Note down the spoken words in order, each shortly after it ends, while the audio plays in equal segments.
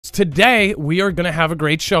Today, we are going to have a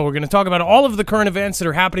great show. We're going to talk about all of the current events that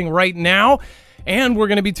are happening right now, and we're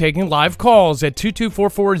going to be taking live calls at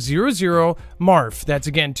 2244-00-MARF. That's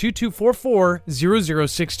again,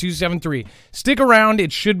 2244-006273. Stick around.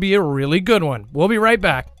 It should be a really good one. We'll be right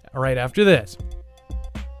back right after this.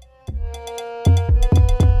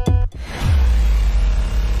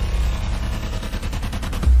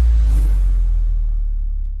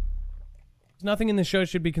 Nothing in the show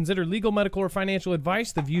should be considered legal, medical, or financial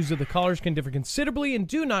advice. The views of the callers can differ considerably and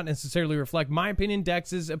do not necessarily reflect my opinion,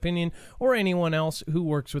 Dex's opinion, or anyone else who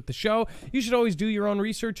works with the show. You should always do your own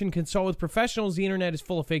research and consult with professionals. The internet is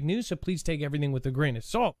full of fake news, so please take everything with a grain of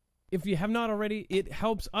salt. If you have not already, it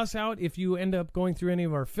helps us out if you end up going through any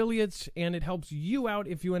of our affiliates, and it helps you out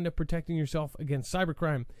if you end up protecting yourself against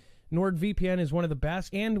cybercrime. NordVPN is one of the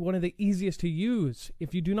best and one of the easiest to use.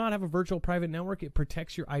 If you do not have a virtual private network, it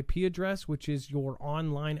protects your IP address, which is your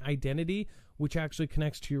online identity, which actually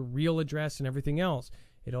connects to your real address and everything else.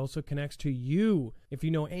 It also connects to you. If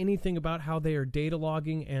you know anything about how they are data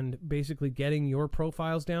logging and basically getting your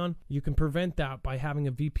profiles down, you can prevent that by having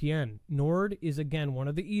a VPN. Nord is, again, one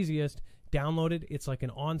of the easiest. Download it. It's like an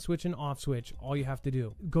on switch and off switch. All you have to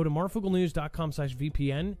do. Go to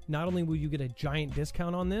marfooglenews.com/VPN. Not only will you get a giant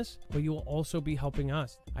discount on this, but you will also be helping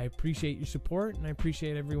us. I appreciate your support, and I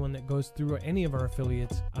appreciate everyone that goes through any of our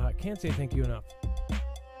affiliates. Can't say thank you enough.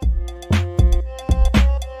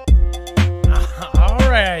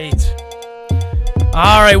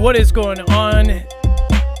 All right, what is going on?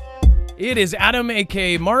 It is Adam,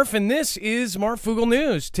 aka Marf, and this is Marfoogle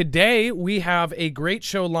News. Today, we have a great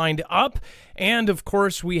show lined up, and of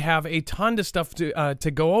course, we have a ton of stuff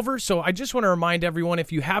to go over. So I just want to remind everyone,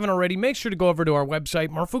 if you haven't already, make sure to go over to our website,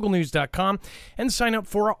 marfooglenews.com, and sign up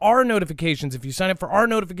for our notifications. If you sign up for our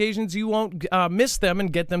notifications, you won't miss them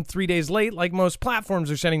and get them 3 days late like most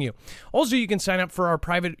platforms are sending you. Also, you can sign up for our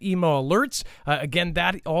private email alerts. Again,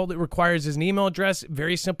 all it requires is an email address.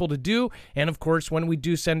 Very simple to do. And of course, when we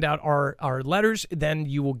do send out our letters, then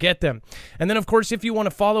you will get them. And then, of course, if you want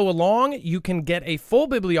to follow along, you can get a full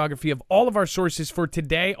bibliography of all of our sources for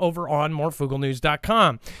today over on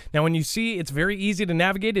marfooglenews.com. Now, when you see, it's very easy to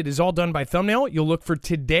navigate. It is all done by thumbnail. You'll look for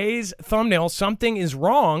today's thumbnail. Something is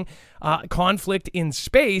wrong. Conflict in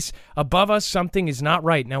space. Above us, something is not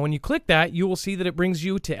right. Now, when you click that, you will see that it brings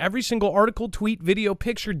you to every single article, tweet, video,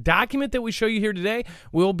 picture, document that we show you here today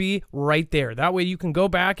will be right there. That way you can go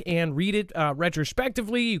back and read it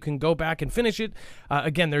retrospectively. You can go back and finish it.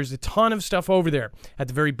 Again, there's a ton of stuff over there. At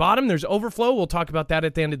the very bottom, there's overflow. We'll talk about that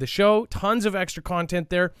at the end of the show. Tons of extra content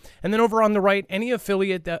there. And then over on the right, any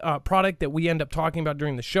affiliate product that we end up talking about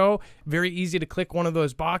during the show, very easy to click one of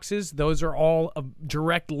those boxes. Those are all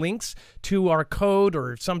direct links to our code,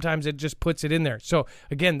 or sometimes it just puts it in there. So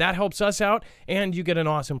again, that helps us out, and you get an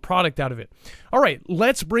awesome product out of it. All right,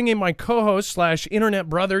 let's bring in my co-host / internet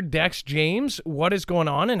brother, Dex James. What is going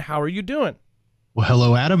on, and how are you doing? Well,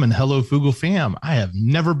 hello, Adam, and hello, Foogle fam. I have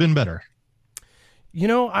never been better. You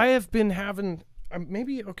know, I have been having...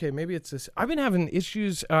 maybe it's this. I've been having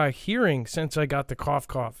issues hearing since I got the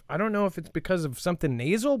cough. I don't know if it's because of something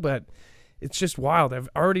nasal, but it's just wild. I've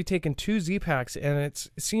already taken 2 Z-Packs, and it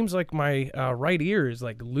seems like my right ear is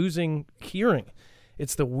like losing hearing.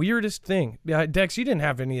 It's the weirdest thing. Dex, you didn't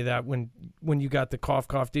have any of that when you got the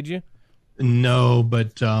cough, did you? No,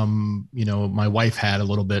 but you know, my wife had a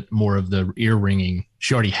little bit more of the ear ringing.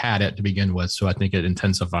 She already had it to begin with, so I think it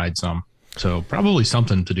intensified some. So probably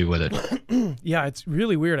something to do with it. Yeah, it's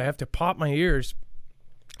really weird. I have to pop my ears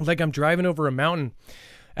like I'm driving over a mountain.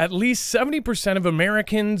 At least 70% of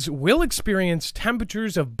Americans will experience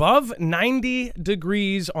temperatures above 90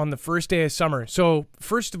 degrees on the first day of summer. So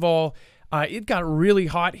first of all, it got really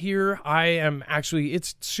hot here.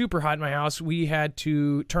 It's super hot in my house. We had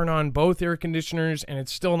to turn on both air conditioners, and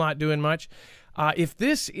it's still not doing much. If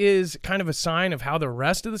this is kind of a sign of how the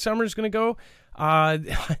rest of the summer is going to go,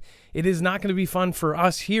 it is not going to be fun for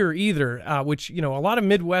us here either, which, you know, a lot of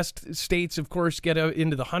Midwest states, of course, get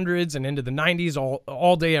into the hundreds and into the 90s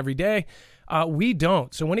all day, every day. We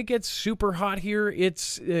don't. So when it gets super hot here,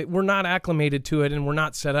 we're not acclimated to it, and we're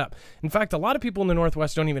not set up. In fact, a lot of people in the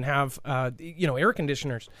Northwest don't even have, air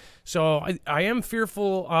conditioners. So I am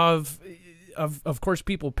fearful of course,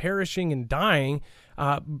 people perishing and dying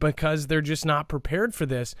because they're just not prepared for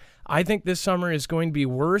this. I think this summer is going to be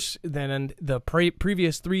worse than the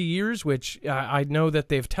previous 3 years, which I know that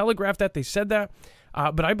they've telegraphed that. They said that,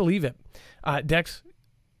 but I believe it. Dex,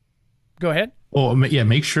 go ahead. Well, yeah,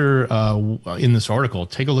 make sure in this article,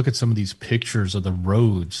 take a look at some of these pictures of the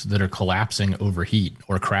roads that are collapsing over heat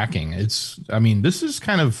or cracking. This is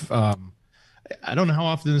kind of, I don't know how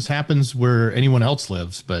often this happens where anyone else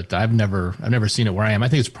lives, but I've never seen it where I am. I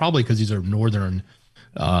think it's probably because these are northern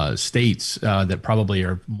states that probably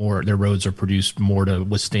are more, their roads are produced more to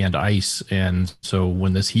withstand ice, and so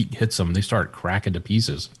when this heat hits them, they start cracking to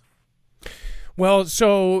pieces. Well,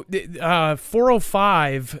 so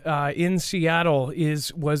 405 in Seattle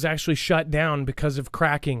was actually shut down because of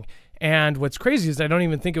cracking. And what's crazy is I don't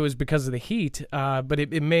even think it was because of the heat, but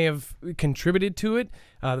it may have contributed to it,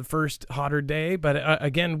 the first hotter day. But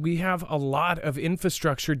again, we have a lot of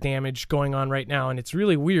infrastructure damage going on right now, and it's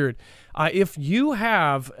really weird. If you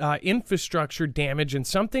have infrastructure damage and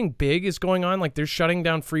something big is going on, like they're shutting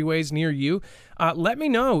down freeways near you, let me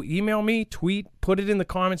know. Email me, tweet, put it in the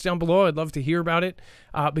comments down below. I'd love to hear about it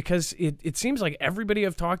because it seems like everybody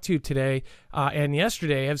I've talked to today and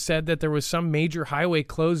yesterday have said that there was some major highway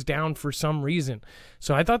closed down for some reason.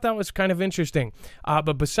 So I thought that was kind of interesting.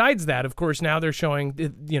 But besides that, of course, now they're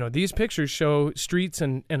showing, these pictures show streets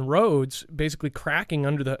and roads basically cracking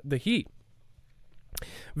under the heat.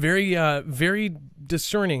 Very, very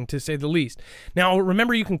discerning, to say the least. Now,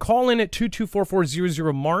 remember, you can call in at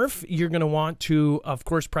 224-400-MARF. You're going to want to, of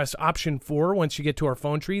course, press option 4 once you get to our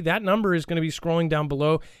phone tree. That number is going to be scrolling down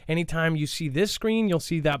below. Anytime you see this screen, you'll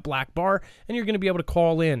see that black bar, and you're going to be able to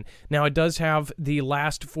call in. Now, it does have the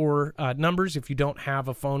last 4 numbers if you don't have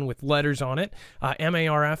a phone with letters on it.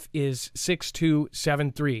 MARF is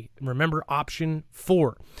 6273. Remember, option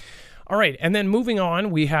 4. All right, and then moving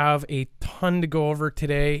on, we have a ton to go over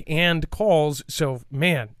today and calls. So,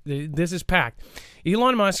 man, this is packed.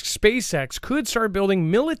 Elon Musk's SpaceX could start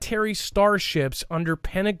building military starships under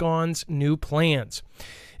Pentagon's new plans.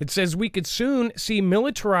 It says we could soon see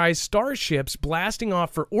militarized starships blasting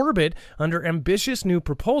off for orbit under ambitious new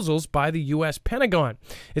proposals by the U.S. Pentagon.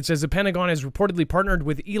 It says the Pentagon has reportedly partnered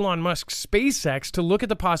with Elon Musk's SpaceX to look at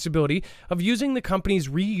the possibility of using the company's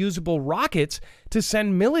reusable rockets to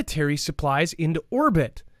send military supplies into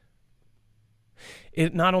orbit.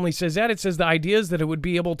 It not only says that, it says the idea is that it would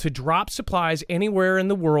be able to drop supplies anywhere in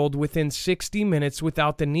the world within 60 minutes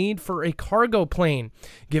without the need for a cargo plane,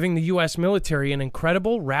 giving the U.S. military an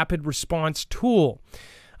incredible rapid response tool.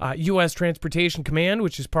 U.S. Transportation Command,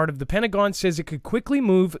 which is part of the Pentagon, says it could quickly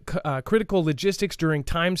move critical logistics during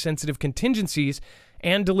time-sensitive contingencies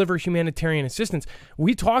and deliver humanitarian assistance.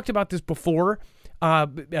 We talked about this before.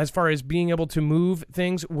 As far as being able to move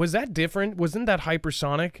things, was that different? Wasn't that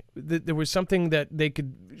hypersonic? There was something that they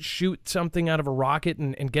could shoot something out of a rocket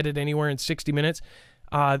and get it anywhere in 60 minutes?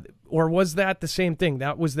 Or was that the same thing?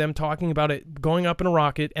 That was them talking about it going up in a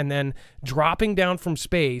rocket and then dropping down from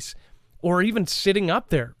space, or even sitting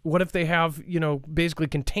up there. What if they have, basically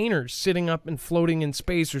containers sitting up and floating in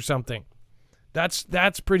space or something?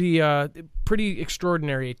 That's pretty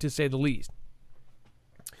extraordinary, to say the least.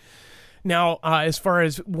 Now, as far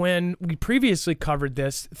as when we previously covered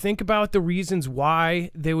this, think about the reasons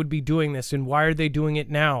why they would be doing this and why are they doing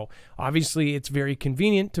it now. Obviously, it's very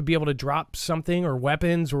convenient to be able to drop something or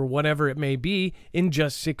weapons or whatever it may be in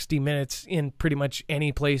just 60 minutes in pretty much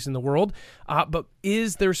any place in the world. But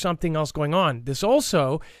is there something else going on? This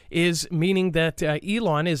also is meaning that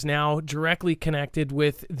Elon is now directly connected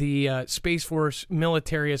with the Space Force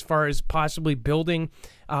military as far as possibly building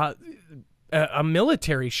a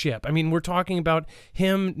military ship. I mean, we're talking about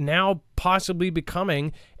him now possibly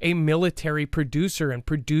becoming a military producer and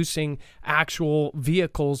producing actual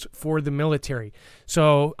vehicles for the military.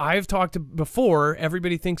 So I've talked before,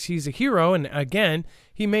 everybody thinks he's a hero, and again,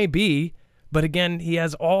 he may be, but again, he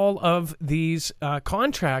has all of these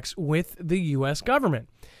contracts with the U.S. government.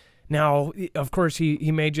 Now, of course,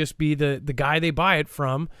 he may just be the guy they buy it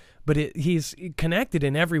from, but he's connected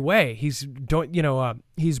in every way. He's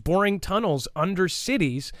boring tunnels under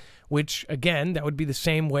cities, which, again, that would be the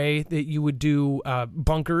same way that you would do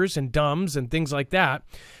bunkers and DUMBs and things like that.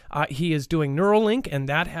 He is doing Neuralink, and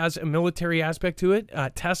that has a military aspect to it.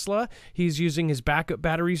 Tesla, he's using his backup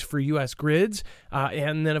batteries for U.S. grids.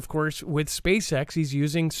 And then, of course, with SpaceX, he's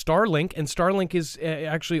using Starlink, and Starlink is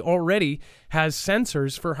actually already has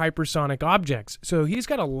sensors for hypersonic objects. So he's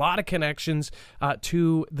got a lot of connections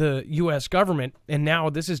to the U.S. government, and now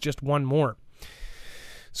this is just one more.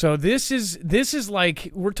 So this is like,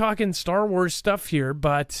 we're talking Star Wars stuff here,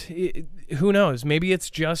 but who knows? Maybe it's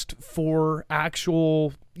just for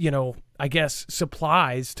actual, I guess,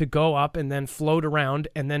 supplies to go up and then float around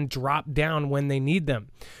and then drop down when they need them.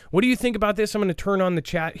 What do you think about this? I'm going to turn on the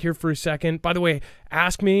chat here for a second. By the way,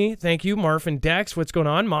 ask me. Thank you, Marf and Dex. What's going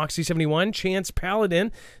on? Moxie71, Chance Paladin.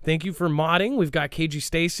 Thank you for modding. We've got KG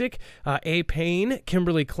Stasic, A. Payne,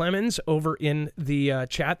 Kimberly Clemens over in the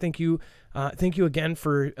chat. Thank you Thank you again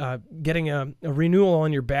for getting a renewal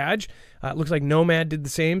on your badge. It looks like Nomad did the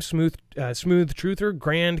same. Smooth Truther,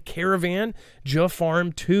 Grand Caravan,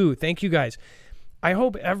 Farm 2. Thank you guys. I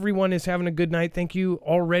hope everyone is having a good night. Thank you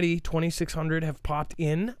already. 2,600 have popped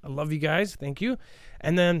in. I love you guys. Thank you.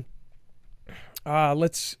 And then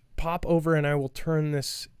let's pop over and I will turn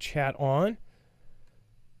this chat on.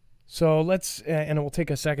 So let's, and it will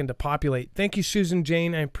take a second to populate. Thank you, Susan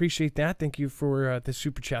Jane. I appreciate that. Thank you for the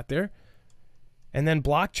super chat there. And then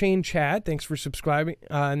Blockchain Chad, thanks for subscribing.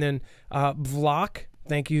 And then Vlok,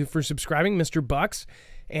 thank you for subscribing. Mr. Bucks.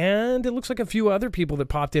 And it looks like a few other people that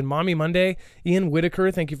popped in. Mommy Monday, Ian Whitaker,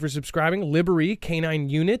 thank you for subscribing. Liberty, K9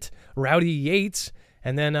 Unit, Rowdy Yates,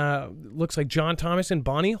 and then looks like John Thomas and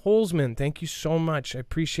Bonnie Holzman. Thank you so much. I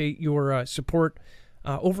appreciate your support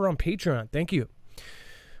over on Patreon. Thank you.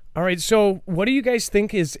 All right, so what do you guys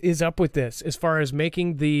think is up with this as far as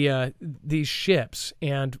making these ships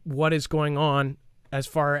and what is going on as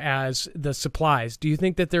far as the supplies? Do you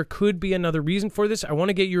think that there could be another reason for this? I want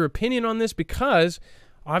to get your opinion on this because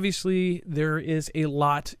obviously there is a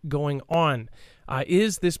lot going on.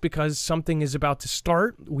 Is this because something is about to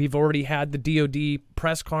start? We've already had the DoD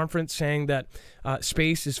press conference saying that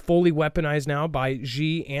space is fully weaponized now by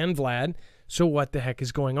Xi and Vlad. So what the heck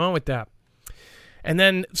is going on with that? And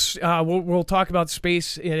then we'll talk about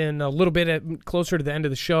space in a little bit closer to the end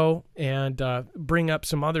of the show and bring up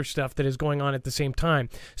some other stuff that is going on at the same time.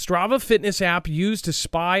 Strava fitness app used to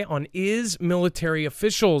spy on IS military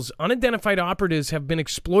officials. Unidentified operatives have been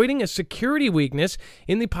exploiting a security weakness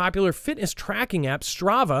in the popular fitness tracking app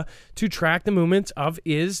Strava to track the movements of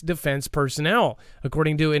IS defense personnel,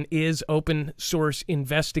 according to an IS open source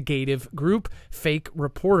investigative group, Fake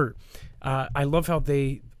Reporter. I love how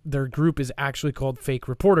their group is actually called Fake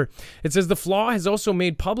Reporter. It says the flaw has also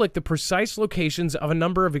made public the precise locations of a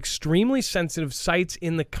number of extremely sensitive sites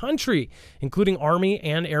in the country, including Army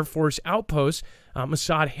and Air Force outposts,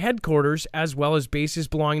 Mossad headquarters, as well as bases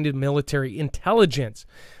belonging to military intelligence.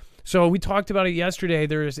 So we talked about it yesterday.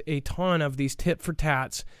 There's a ton of these tit for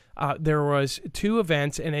tats. There was 2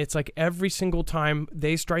 events, and it's like every single time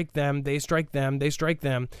they strike them, they strike them, they strike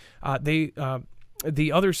them.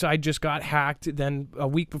 The other side just got hacked. Then a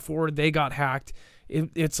week before they got hacked.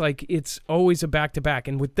 It's like it's always a back-to-back.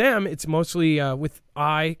 And with them, it's mostly with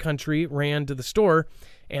country ran to the store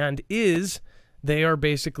and they are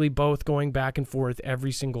basically both going back and forth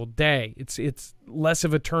every single day. It's less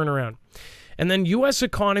of a turnaround. And then U.S.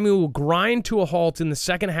 economy will grind to a halt in the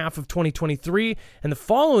second half of 2023, and the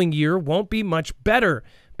following year won't be much better,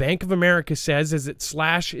 Bank of America says as it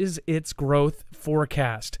slashes its growth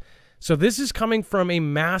forecast. So this is coming from a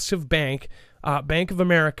massive bank, Bank of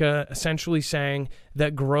America, essentially saying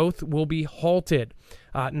that growth will be halted.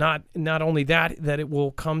 Not only that it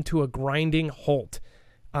will come to a grinding halt.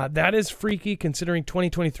 That is freaky considering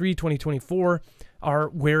 2023, 2024 are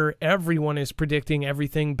where everyone is predicting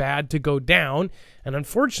everything bad to go down. And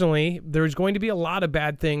unfortunately, there's going to be a lot of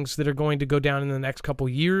bad things that are going to go down in the next couple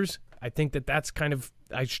years. I think that's kind of,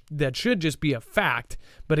 that should just be a fact.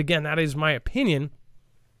 But again, that is my opinion.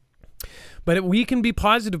 But we can be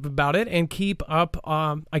positive about it and keep up.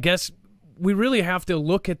 I guess we really have to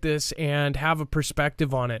look at this and have a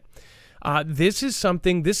perspective on it. This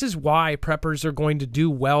is why preppers are going to do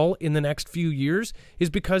well in the next few years, is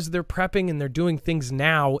because they're prepping and they're doing things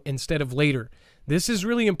now instead of later. This is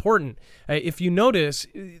really important. If you notice,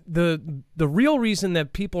 the real reason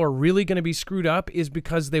that people are really going to be screwed up is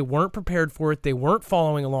because they weren't prepared for it, they weren't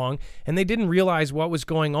following along, and they didn't realize what was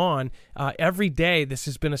going on. Every day, this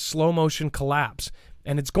has been a slow motion collapse,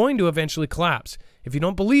 and it's going to eventually collapse. If you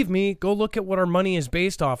don't believe me, go look at what our money is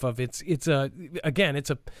based off of. Right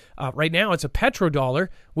now it's a petrodollar,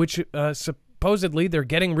 which supposedly they're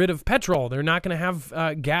getting rid of petrol. They're not going to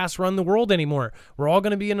have gas run the world anymore. We're all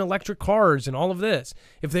going to be in electric cars and all of this.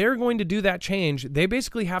 If they're going to do that change, they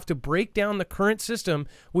basically have to break down the current system,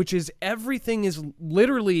 which is everything is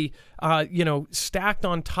literally, stacked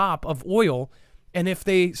on top of oil. And if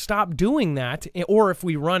they stop doing that, or if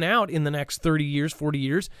we run out in the next 30 years, 40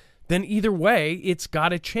 years, then either way, it's got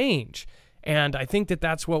to change. And I think that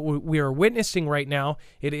that's what we are witnessing right now.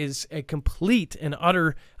 It is a complete and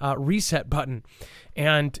utter reset button.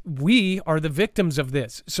 And we are the victims of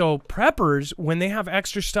this. So preppers, when they have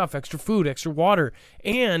extra stuff, extra food, extra water,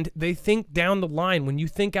 and they think down the line, when you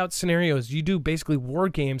think out scenarios, you do basically war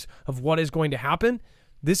games of what is going to happen.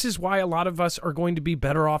 This is why a lot of us are going to be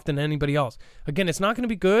better off than anybody else. Again, it's not going to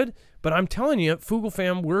be good, but I'm telling you, Foogle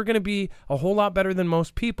fam, we're going to be a whole lot better than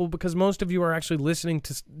most people because most of you are actually listening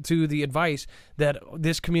to the advice that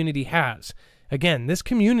this community has. Again, this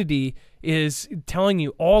community is telling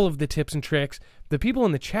you all of the tips and tricks. The people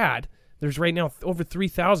in the chat, There's right now over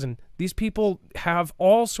 3,000. These people have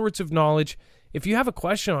all sorts of knowledge. If you have a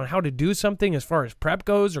question on how to do something as far as prep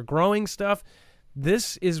goes or growing stuff,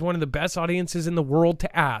 this is one of the best audiences in the world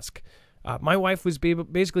to ask. My wife was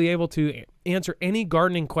basically able to answer any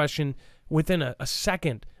gardening question within a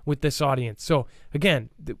second with this audience. So again,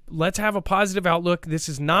 let's have a positive outlook. This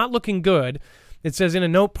is not looking good. It says in a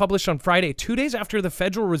note published on Friday, 2 days after the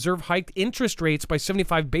Federal Reserve hiked interest rates by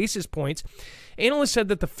 75 basis points, analysts said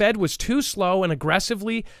that the Fed was too slow and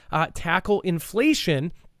aggressively tackle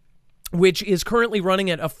inflation, which is currently running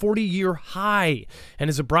at a 40-year high and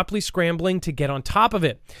is abruptly scrambling to get on top of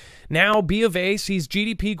it. Now, B of A sees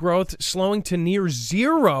GDP growth slowing to near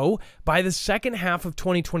zero by the second half of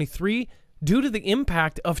 2023 due to the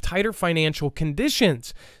impact of tighter financial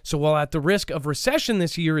conditions. So while at the risk of recession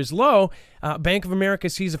this year is low, Bank of America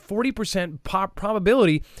sees a 40%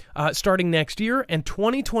 probability starting next year, and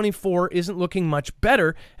 2024 isn't looking much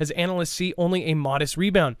better as analysts see only a modest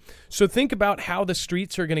rebound. So think about how the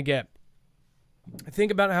streets are going to get.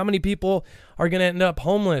 Think about how many people are going to end up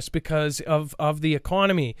homeless because of the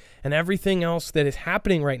economy and everything else that is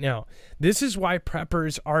happening right now. This is why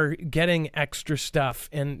preppers are getting extra stuff,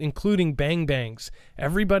 and including bang bangs.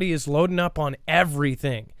 Everybody is loading up on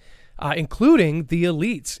everything, including the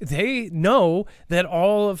elites. They know that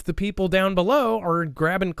all of the people down below are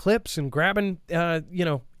grabbing clips and grabbing,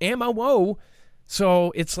 ammo.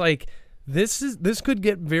 So it's like this could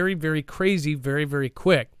get very, very crazy very, very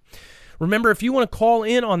quick. Remember, if you want to call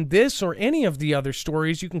in on this or any of the other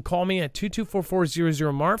stories, you can call me at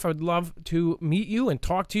 224-400-MARF. I would love to meet you and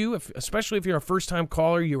talk to you, especially if you're a first-time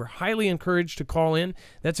caller. You are highly encouraged to call in.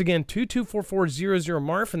 That's, again,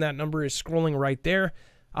 224-400-MARF, and that number is scrolling right there.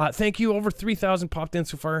 Thank you. Over 3,000 popped in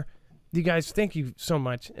so far. You guys, thank you so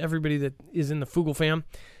much, everybody that is in the Foogle fam.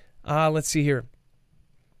 Let's see here.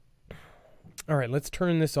 All right, let's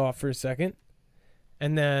turn this off for a second.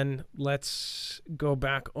 And then let's go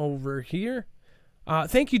back over here.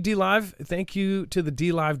 Thank you, D-Live. Thank you to the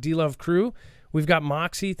D-Love crew. We've got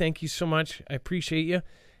Moxie. Thank you so much. I appreciate you.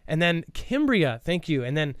 And then Kimbria. Thank you.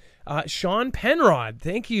 And then Sean Penrod.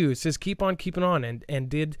 Thank you. It says keep on keeping on. And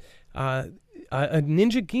did a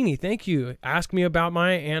Ninja Genie. Thank you. Ask me about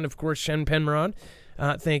my, and of course, Sean Penrod.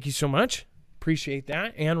 Thank you so much. Appreciate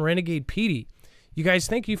that. And Renegade Petey. You guys,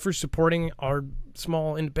 thank you for supporting our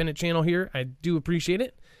small independent channel here. I do appreciate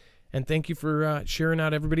it. And thank you for sharing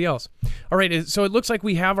out everybody else. All right, so it looks like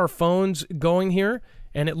we have our phones going here.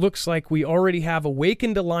 And it looks like we already have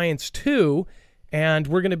Awakened Alliance 2. And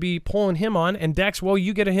we're going to be pulling him on. And Dex, while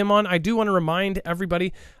you get him on, I do want to remind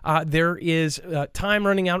everybody there is time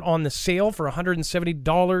running out on the sale for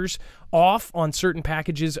 $170 off on certain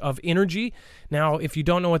packages of energy. Now, if you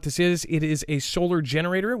don't know what this is, it is a solar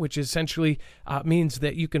generator, which essentially means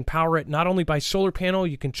that you can power it not only by solar panel,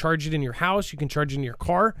 you can charge it in your house, you can charge it in your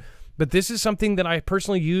car. But this is something that I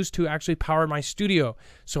personally use to actually power my studio.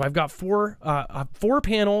 So I've got four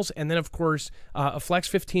panels, and then of course a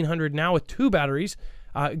Flex 1500 now with 2 batteries.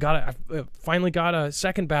 I finally got a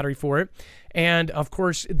second battery for it, and of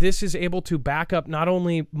course this is able to back up not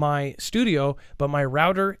only my studio but my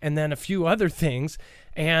router and then a few other things.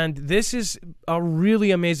 And this is a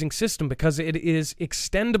really amazing system because it is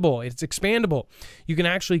extendable, it's expandable. You can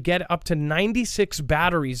actually get up to 96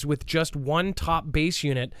 batteries with just one top base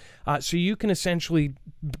unit, so you can essentially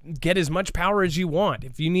get as much power as you want.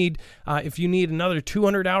 If you need another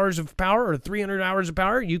 200 hours of power or 300 hours of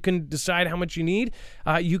power, you can decide how much you need.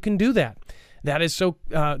 You can do that. That is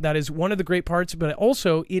one of the great parts, but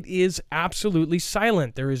also it is absolutely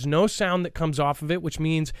silent. There is no sound that comes off of it, which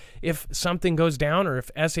means if something goes down or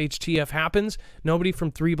if SHTF happens, nobody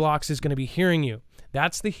from 3 blocks is going to be hearing you.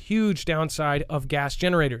 That's the huge downside of gas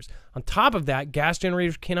generators. On top of that, gas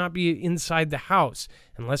generators cannot be inside the house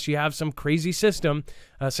unless you have some crazy system.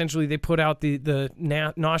 Essentially, they put out the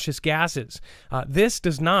nauseous gases. This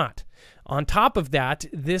does not. On top of that,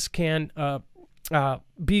 this can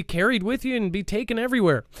be carried with you and be taken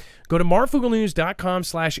everywhere. Go to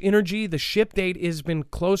marfooglenews.com/energy. The ship date has been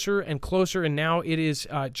closer and closer, and now it is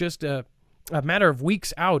just a matter of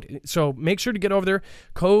weeks out. So make sure to get over there.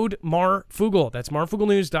 Code Marfoogle. That's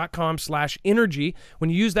marfooglenews.com/energy. When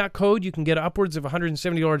you use that code, you can get upwards of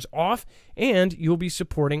 $170 off, and you'll be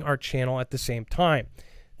supporting our channel at the same time.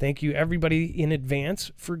 Thank you, everybody, in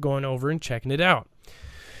advance for going over and checking it out.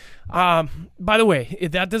 By the way,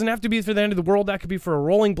 that doesn't have to be for the end of the world. That could be for a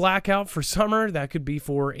rolling blackout for summer. That could be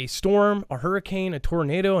for a storm, a hurricane, a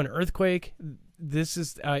tornado, an earthquake. This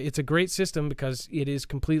is it's a great system because it is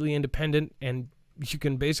completely independent, and you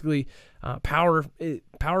can basically power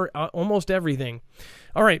almost everything.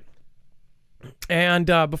 All right. And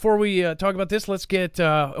before we talk about this, let's get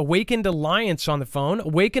Awakened Alliance on the phone.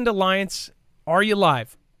 Awakened Alliance, are you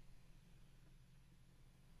live?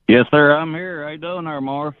 Yes, sir. I'm here. How you doing there,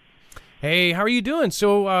 Marv? Hey, how are you doing?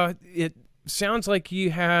 So it sounds like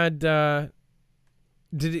you had.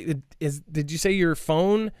 Did you say your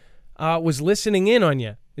phone was listening in on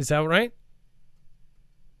you? Is that right?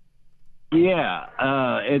 Yeah.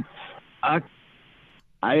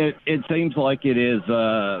 It seems like it is.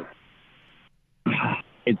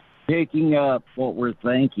 It's picking up what we're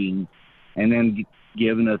thinking, and then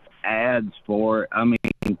giving us ads for it. I mean,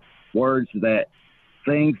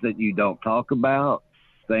 things that you don't talk about,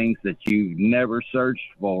 things that you've never searched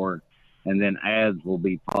for, and then ads will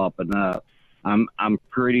be popping up. I'm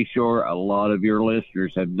pretty sure a lot of your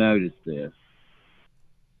listeners have noticed this.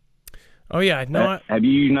 Oh yeah, no. Have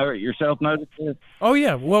you yourself noticed this? Oh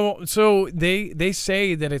yeah. Well, so they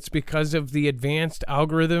say that it's because of the advanced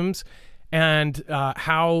algorithms and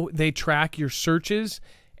how they track your searches,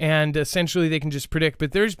 and essentially they can just predict.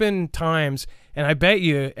 But there's been times, and I bet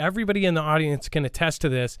you everybody in the audience can attest to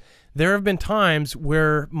this, there have been times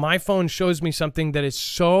where my phone shows me something that is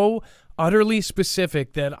so utterly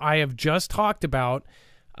specific that I have just talked about.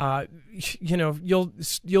 You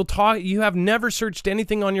have never searched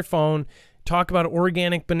anything on your phone, talk about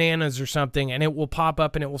organic bananas or something, and it will pop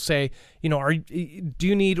up and it will say, do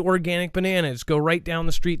you need organic bananas? Go right down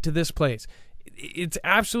the street to this place. It's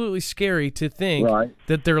absolutely scary to think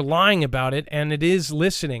that they're lying about it, and it is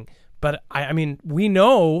listening. But I mean, we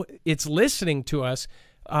know it's listening to us,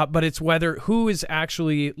 but it's who is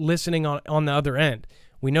actually listening on the other end.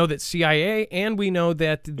 We know that CIA, and we know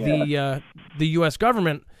that the U.S.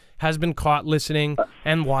 government has been caught listening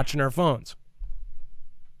and watching our phones.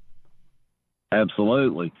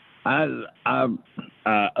 Absolutely. I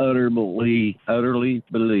utterly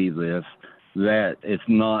believe this, that it's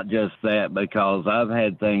not just that, because I've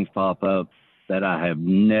had things pop up that I have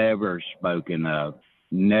never spoken of,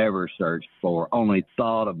 never searched for, only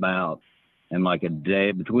thought about, and like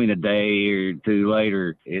between a day or two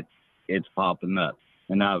later, it's popping up,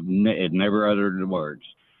 and it never uttered the words.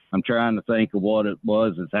 I'm trying to think of what it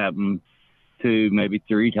was that's happened to maybe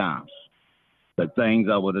 3 times, but things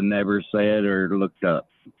I would have never said or looked up.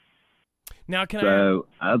 Now, I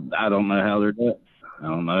don't know how they're doing. I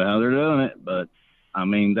don't know how they're doing it, but I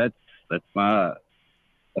mean that's my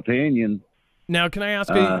opinion. Now, can I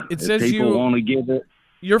ask you? It says people want to give it.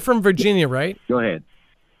 You're from Virginia, right? Go ahead.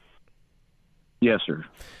 Yes, sir.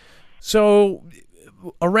 So,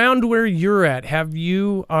 around where you're at,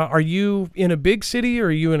 are you in a big city, or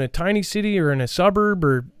are you in a tiny city, or in a suburb,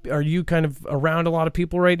 or are you kind of around a lot of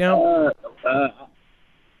people right now?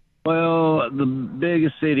 Well, the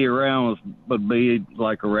biggest city around would be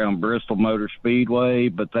like around Bristol Motor Speedway,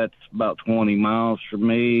 but that's about 20 miles from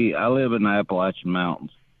me. I live in the Appalachian Mountains.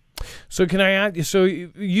 So can I ask? So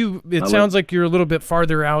it sounds like you're a little bit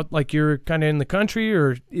farther out, like you're kind of in the country,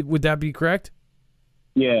 or would that be correct?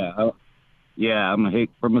 Yeah, I'm a hick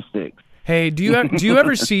from a stick. Hey, do you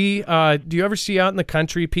ever see out in the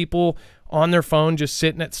country people on their phone just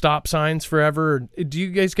sitting at stop signs forever? Or do you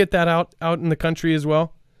guys get that out in the country as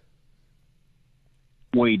well?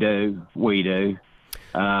 We do.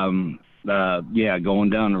 Going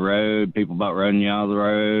down the road, people about running you out of the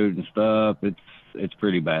road and stuff. It's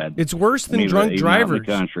pretty bad. It's worse than drunk drivers. In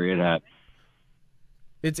the country, it happens.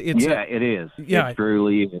 It is. Yeah, it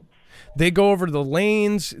truly is. They go over the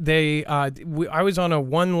lanes. I was on a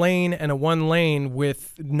 1 lane and a 1 lane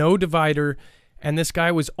with no divider, and this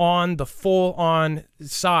guy was on the full-on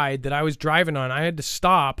side that I was driving on. I had to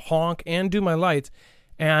stop, honk, and do my lights,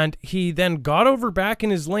 and he then got over back in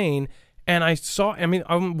his lane, and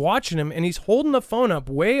I'm watching him, and he's holding the phone up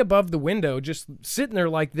way above the window, just sitting there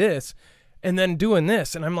like this, and then doing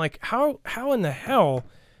this, and I'm like, how in the hell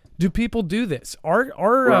do people do this?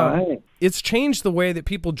 It's changed the way that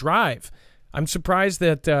people drive. I'm surprised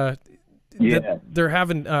that that they're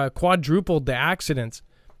having quadrupled the accidents.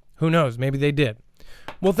 Who knows? Maybe they did.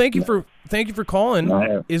 Well, thank you for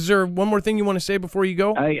calling. Is there one more thing you want to say before you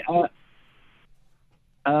go?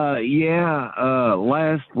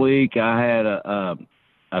 Last week I had a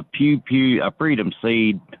Freedom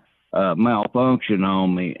Seed malfunction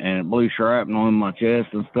on me, and it blew shrapnel in my chest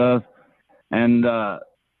and stuff, and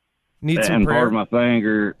need some prayer. Part of my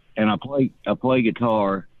finger, and I play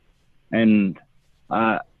guitar, and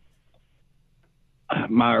my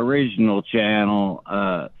original channel,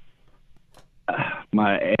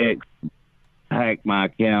 my ex hacked my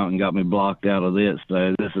account and got me blocked out of this,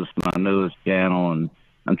 so this is my newest channel, and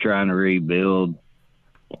I'm trying to rebuild.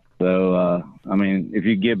 So, if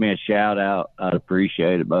you give me a shout out, I'd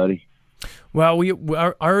appreciate it, buddy. Well,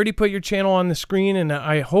 I already put your channel on the screen, and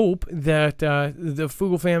I hope that the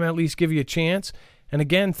Foogle fam at least give you a chance. And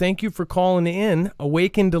again, thank you for calling in.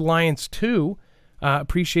 Awakened Alliance 2.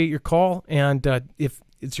 Appreciate your call. And if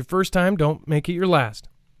it's your first time, don't make it your last.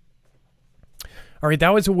 All right,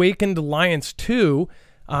 that was Awakened Alliance 2.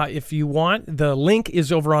 If you want, the link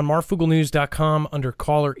is over on marfooglenews.com under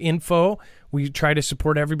caller info. We try to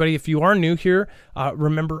support everybody. If you are new here,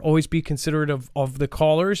 remember, always be considerate of the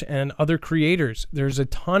callers and other creators. There's a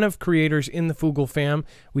ton of creators in the Foogle fam.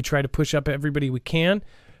 We try to push up everybody we can,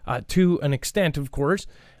 to an extent, of course.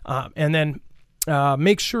 And then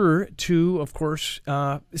make sure to, of course,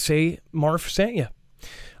 say Marf sent you.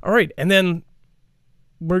 All right, and then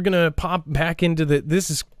we're going to pop back into this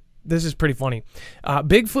is pretty funny.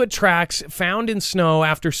 Bigfoot tracks found in snow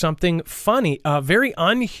after something funny, very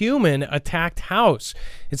unhuman attacked house.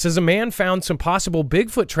 It says a man found some possible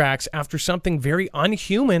Bigfoot tracks after something very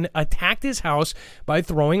unhuman attacked his house by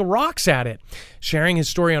throwing rocks at it. Sharing his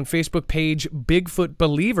story on Facebook page Bigfoot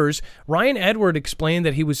Believers, Ryan Edward explained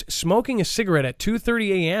that he was smoking a cigarette at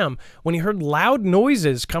 2:30 a.m. when he heard loud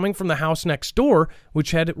noises coming from the house next door,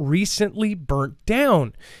 which had recently burnt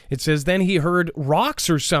down. It says then he heard rocks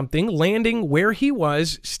or something landing where he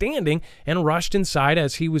was standing and rushed inside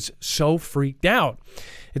as he was so freaked out.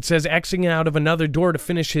 It says exiting out of another door to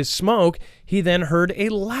finish his smoke, he then heard a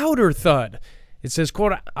louder thud. It says,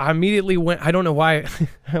 quote, I immediately went, I don't know why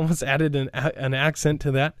I almost added an accent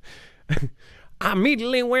to that. I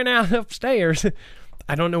immediately went out upstairs.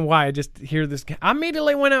 I don't know why, I just hear this. I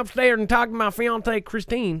immediately went upstairs and talked to my fiancée,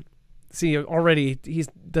 Christine. See, already he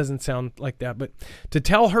doesn't sound like that, but to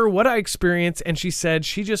tell her what I experienced, and she said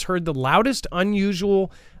she just heard the loudest,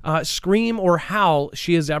 unusual scream or howl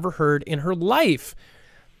she has ever heard in her life.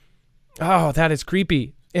 Oh, that is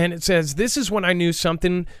creepy. And it says, this is when I knew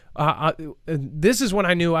something, this is when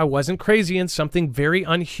I knew I wasn't crazy and something very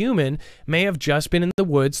unhuman may have just been in the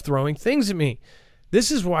woods throwing things at me.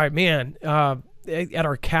 This is why, man, at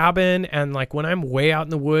our cabin and like when I'm way out in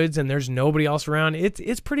the woods and there's nobody else around,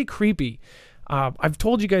 it's pretty creepy. I've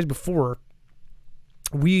told you guys before,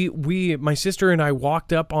 my sister and I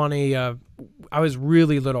walked up on I was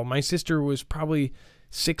really little. My sister was probably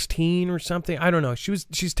 16 or something. I don't know.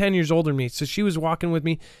 She's 10 years older than me. So she was walking with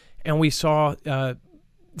me and we saw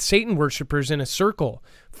Satan worshipers in a circle,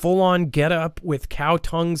 full on get up with cow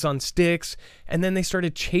tongues on sticks. And then they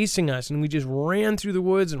started chasing us and we just ran through the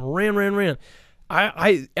woods and ran.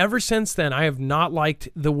 I ever since then, I have not liked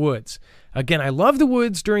the woods. Again, I love the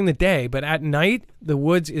woods during the day, but at night, the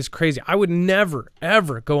woods is crazy. I would never,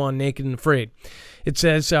 ever go on Naked and Afraid. It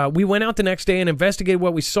says, we went out the next day and investigated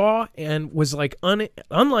what we saw and was like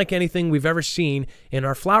unlike anything we've ever seen in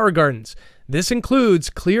our flower gardens. This includes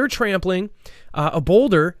clear trampling, a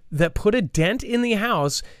boulder that put a dent in the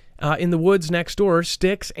house in the woods next door,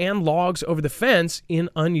 sticks and logs over the fence in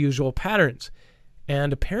unusual patterns.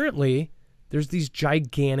 And apparently, there's these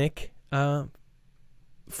gigantic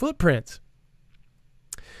footprints.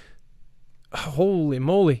 Holy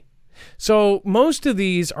moly. So most of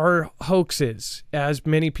these are hoaxes, as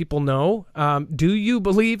many people know. Do you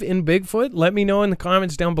believe in Bigfoot? Let me know in the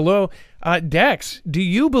comments down below. Dex, do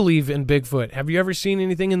you believe in Bigfoot? Have you ever seen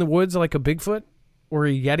anything in the woods like a Bigfoot or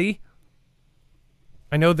a Yeti?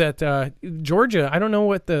 I know that Georgia, I don't know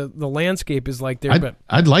what the landscape is like there, but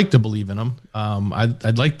I'd like to believe in them.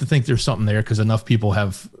 I'd like to think there's something there because enough people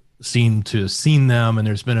have seen them, and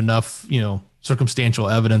there's been enough, circumstantial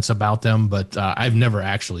evidence about them. But I've never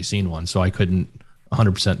actually seen one, so I couldn't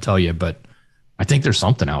 100% tell you. But I think there's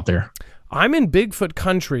something out there. I'm in Bigfoot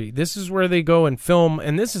country. This is where they go and film,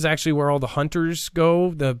 and this is actually where all the hunters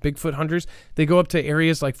go, the Bigfoot hunters. They go up to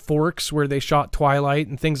areas like Forks where they shot Twilight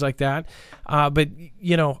and things like that. But,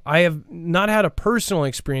 I have not had a personal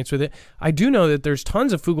experience with it. I do know that there's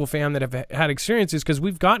tons of Foogle fam that have had experiences because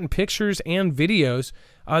we've gotten pictures and videos.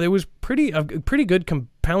 There was a pretty good,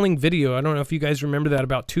 compelling video. I don't know if you guys remember that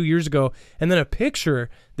about 2 years ago. And then a picture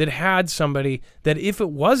that had somebody that if it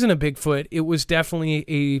wasn't a Bigfoot, it was definitely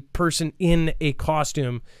a person in a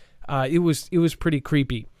costume. It was pretty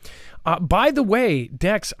creepy. By the way,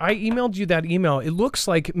 Dex, I emailed you that email. It looks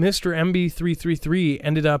like Mr. MB333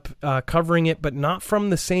 ended up covering it, but not from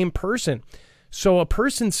the same person. So a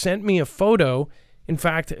person sent me a photo. In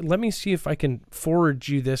fact, let me see if I can forward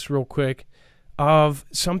you this real quick. Of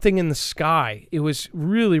something in the sky. It was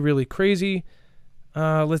really, really crazy.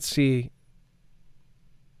 Let's see.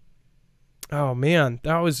 Oh, man.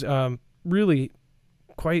 That was really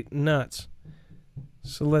quite nuts.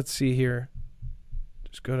 So let's see here.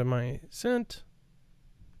 Just go to my sent.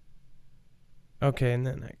 Okay, and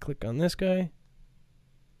then I click on this guy.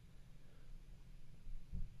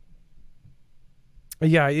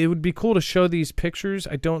 Yeah, it would be cool to show these pictures.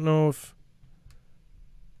 I don't know if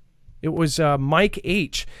it was Mike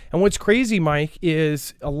H. And what's crazy, Mike,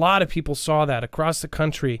 is a lot of people saw that across the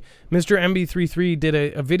country. Mr. MB33 did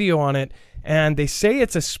a video on it, and they say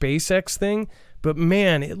it's a SpaceX thing, but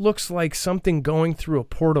man, it looks like something going through a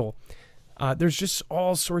portal. There's just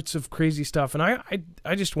all sorts of crazy stuff, and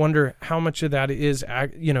I just wonder how much of that is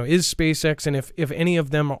SpaceX, and if any of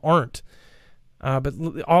them aren't. But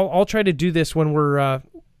I'll try to do this when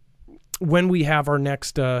we have our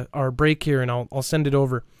next our break here, and I'll send it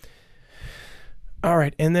over. All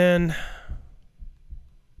right, and then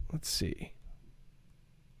let's see.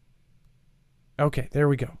 Okay, there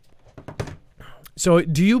we go. So,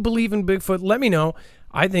 do you believe in Bigfoot? Let me know.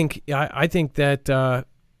 I think that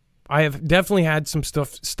I have definitely had some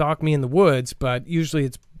stuff stalk me in the woods, but usually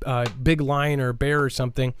it's a big lion or a bear or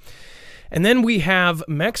something. And then we have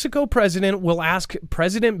Mexico president will ask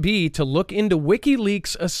President B to look into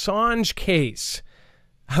WikiLeaks Assange case.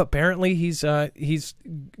 Apparently, he's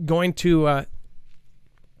going to.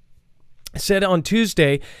 Said on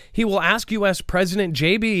Tuesday he will ask U.S. President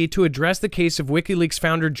JB to address the case of WikiLeaks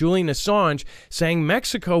founder Julian Assange, saying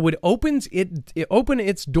Mexico would open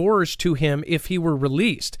its doors to him if he were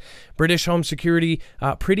released. British Home Secretary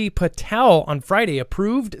Priti Patel on Friday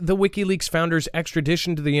approved the WikiLeaks founder's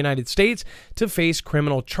extradition to the United States to face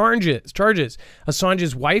criminal charges.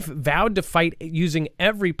 Assange's wife vowed to fight using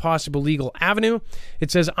every possible legal avenue. It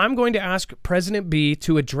says, I'm going to ask President B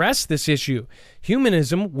to address this issue.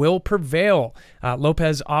 Humanism will prevail,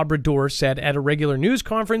 Lopez Obrador said at a regular news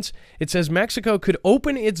conference. It says Mexico could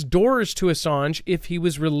open its doors to Assange if he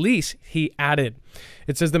was released, he added.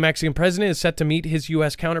 It says the Mexican president is set to meet his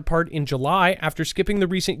U.S. counterpart in July after skipping the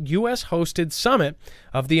recent U.S.-hosted summit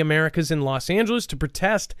of the Americas in Los Angeles to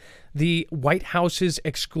protest the White House's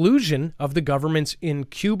exclusion of the governments in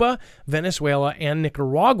Cuba, Venezuela, and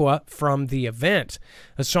Nicaragua from the event.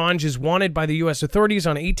 Assange is wanted by the U.S. authorities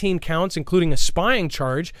on 18 counts, including a spying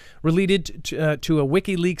charge related to a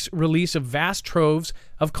WikiLeaks release of vast troves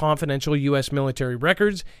of confidential U.S. military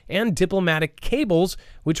records and diplomatic cables,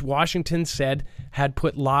 which Washington said had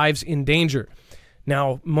put lives in danger.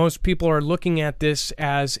 Now, most people are looking at this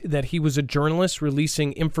as that he was a journalist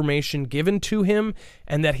releasing information given to him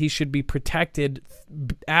and that he should be protected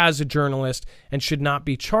as a journalist and should not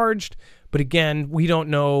be charged. But again, we don't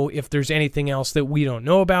know if there's anything else that we don't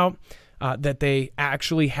know about that they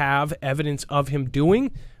actually have evidence of him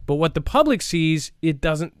doing. But what the public sees, it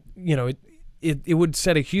doesn't, it would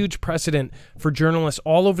set a huge precedent for journalists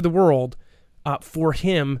all over the world for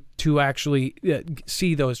him to actually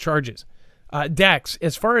see those charges. Dex,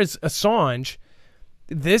 as far as Assange,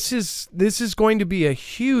 this is going to be a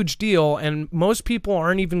huge deal, and most people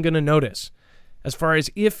aren't even going to notice. As far as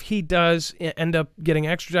if he does end up getting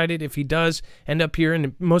extradited, if he does end up here,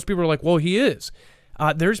 and most people are like, well, he is.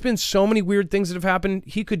 There's been so many weird things that have happened.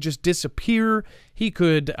 He could just disappear. He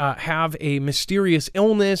could have a mysterious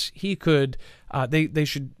illness. He could.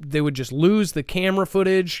 They would just lose the camera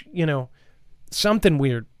footage. Something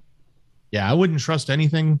weird. Yeah, I wouldn't trust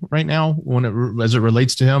anything right now as it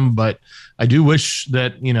relates to him, but I do wish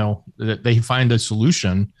that, that they find a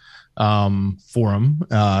solution for him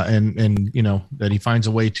and that he finds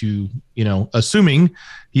a way to, assuming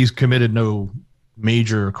he's committed no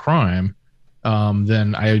major crime,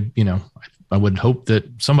 then I would hope that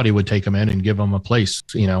somebody would take him in and give him a place.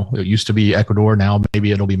 It used to be Ecuador. Now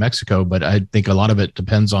maybe it'll be Mexico, but I think a lot of it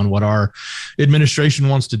depends on what our administration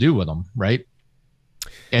wants to do with him. Right.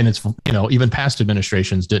 And it's, even past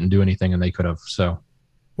administrations didn't do anything and they could have. So,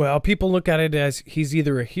 well, people look at it as he's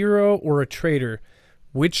either a hero or a traitor.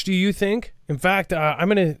 Which do you think? In fact, I'm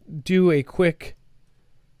going to do a quick,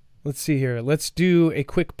 let's see here. Let's do a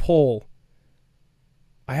quick poll.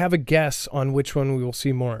 I have a guess on which one we will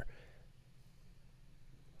see more.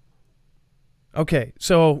 Okay,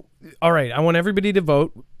 so, all right, I want everybody to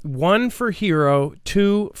vote. 1 for hero,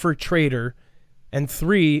 2 for traitor, and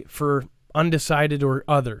 3 for undecided or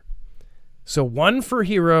other. So 1 for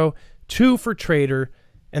hero, 2 for traitor,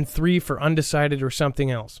 and 3 for undecided or something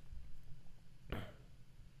else.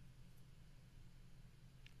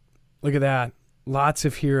 Look at that. Lots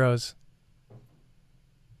of heroes.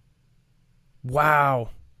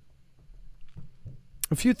 Wow.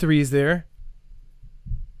 A few 3s there.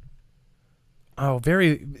 Oh,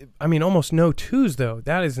 almost no 2s though.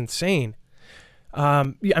 That is insane.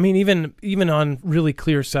 Even on really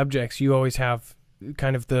clear subjects, you always have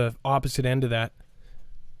kind of the opposite end of that.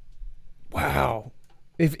 Wow.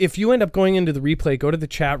 If you end up going into the replay, go to the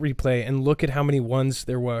chat replay and look at how many 1s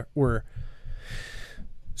there were.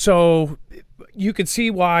 So you could see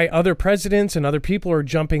why other presidents and other people are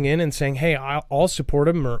jumping in and saying, hey, I'll support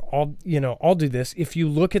him, or I'll do this. If you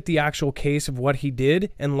look at the actual case of what he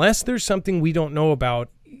did, unless there's something we don't know about,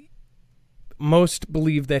 most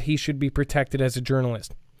believe that he should be protected as a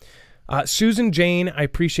journalist. Susan Jane, I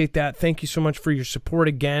appreciate that. Thank you so much for your support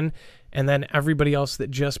again. And then everybody else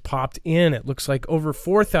that just popped in, it looks like over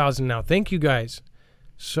 4,000 now. Thank you guys.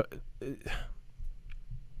 So,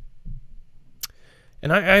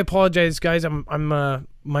 and I apologize, guys.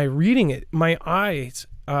 My reading it, my eyes,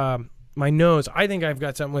 my nose. I think I've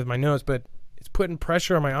got something with my nose, but it's putting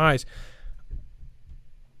pressure on my eyes.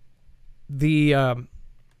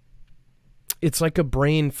 It's like a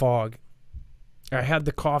brain fog. I had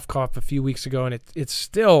the cough a few weeks ago, and it's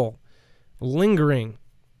still lingering.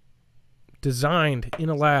 Designed in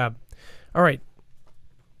a lab. All right.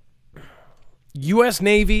 U.S.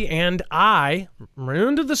 Navy and I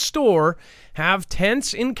ran to the store, have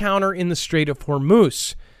tense encounter in the Strait of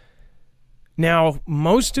Hormuz. Now,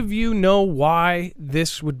 most of you know why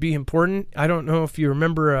this would be important. I don't know if you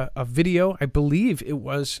remember a video. I believe it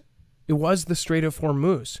was the Strait of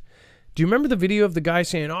Hormuz. Do you remember the video of the guy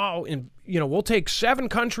saying, we'll take 7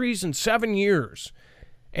 countries in 7 years,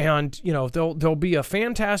 and there'll be a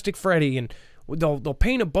fantastic Freddy, and they'll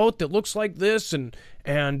paint a boat that looks like this, and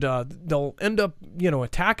they'll end up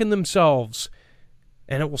attacking themselves,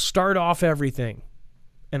 and it will start off everything.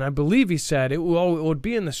 And I believe he said it would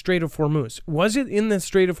be in the Strait of Hormuz. Was it in the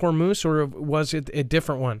Strait of Hormuz, or was it a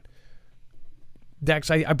different one? Dex,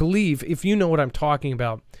 I believe, if you know what I'm talking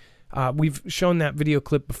about, we've shown that video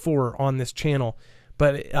clip before on this channel,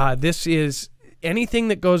 but this is anything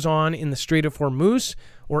that goes on in the Strait of Hormuz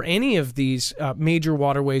or any of these major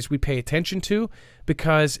waterways we pay attention to,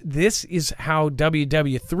 because this is how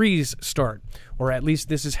WW3s start, or at least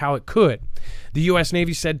this is how it could. The U.S.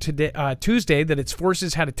 Navy said Tuesday that its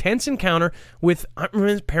forces had a tense encounter with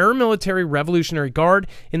paramilitary Revolutionary Guard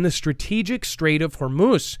in the strategic Strait of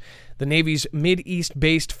Hormuz. The Navy's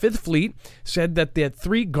Mid-East-based Fifth Fleet said that the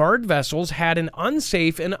 3 guard vessels had an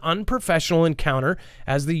unsafe and unprofessional encounter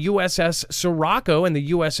as the USS Sirocco and the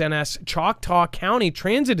USNS Choctaw County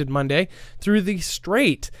transited Monday through the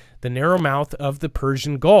strait, the narrow mouth of the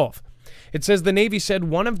Persian Gulf. It says the Navy said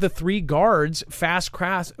one of the 3 guards fast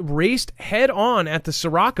craft raced head-on at the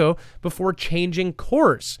Sirocco before changing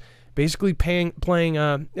course, basically playing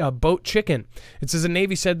a boat chicken. It says the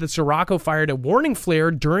Navy said the Sirocco fired a warning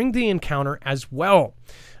flare during the encounter as well.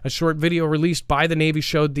 A short video released by the Navy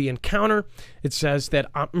showed the encounter. It says that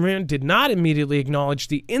Iran did not immediately acknowledge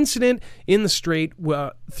the incident in the strait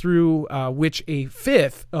through which a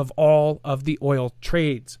fifth of all of the oil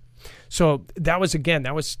trades. So that was, again,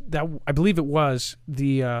 I believe it was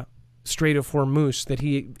the Strait of Hormuz that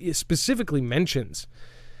he specifically mentions.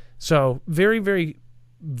 So very, very,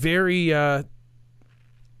 very,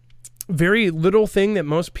 very little thing that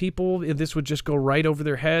most people, this would just go right over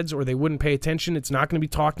their heads, or they wouldn't pay attention. It's not going to be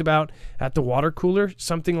talked about at the water cooler.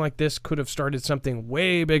 Something like this could have started something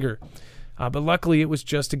way bigger. But luckily, it was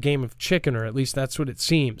just a game of chicken, or at least that's what it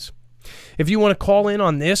seems. If you want to call in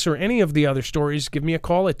on this or any of the other stories, give me a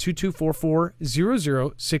call at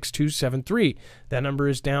 2244-006273. That number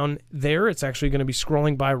is down there. It's actually going to be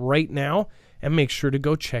scrolling by right now, and make sure to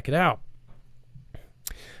go check it out.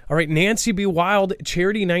 All right, Nancy B. Wild,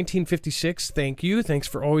 Charity 1956, thank you. Thanks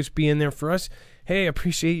for always being there for us. Hey,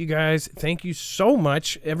 appreciate you guys. Thank you so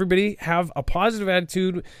much. Everybody have a positive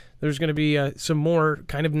attitude. There's going to be some more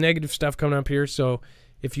kind of negative stuff coming up here, so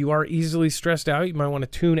if you are easily stressed out, you might want to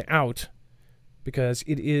tune out, because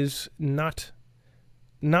it is not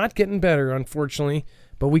getting better, unfortunately.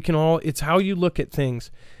 But we can all, it's how you look at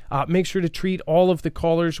things. Make sure to treat all of the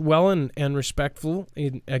callers well and respectful.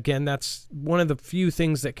 And again, that's one of the few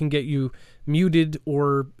things that can get you muted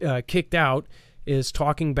or kicked out, is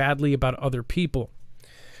talking badly about other people.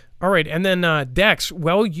 All right, and then Dex,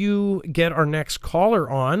 while you get our next caller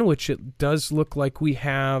on, which it does look like we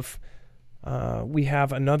have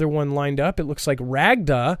another one lined up. It looks like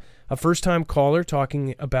Ragda, a first-time caller,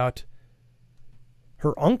 talking about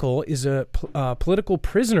her uncle is a political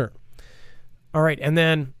prisoner. All right, and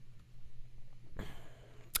then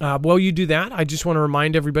while you do that, I just want to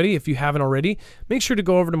remind everybody, if you haven't already, make sure to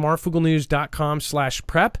go over to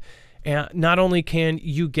marfooglenews.com/prep. And not only can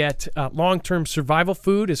you get long-term survival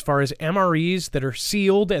food as far as MREs that are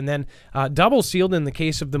sealed and then double sealed in the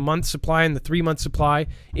case of the month supply and the 3-month supply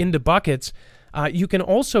into buckets, You can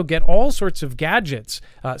also get all sorts of gadgets,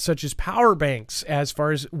 such as power banks. As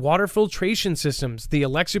far as water filtration systems, the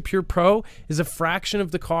Alexa Pure Pro is a fraction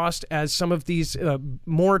of the cost as some of these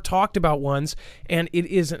more talked about ones, and it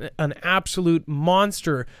is an absolute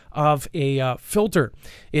monster of a filter.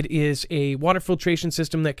 It is a water filtration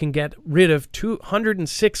system that can get rid of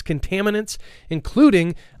 206 contaminants,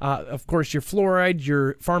 including, of course, your fluoride,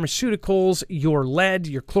 your pharmaceuticals, your lead,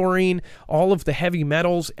 your chlorine, all of the heavy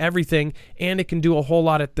metals, everything, and it can do a whole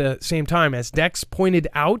lot at the same time. As Dex pointed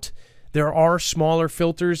out, there are smaller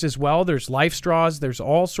filters as well. There's life straws. There's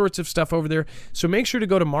all sorts of stuff over there. So make sure to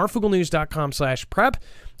go to marfooglenews.com/prep.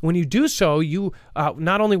 When you do so, you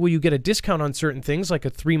not only will you get a discount on certain things, like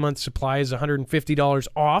a 3-month supply is $150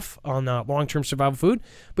 off on long-term survival food,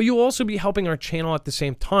 but you'll also be helping our channel at the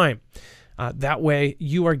same time. That way,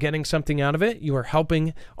 you are getting something out of it. You are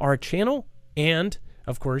helping our channel, and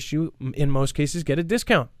of course, you in most cases get a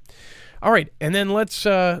discount. All right, and then let's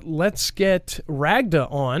get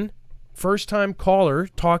Ragda on. First-time caller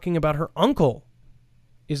talking about her uncle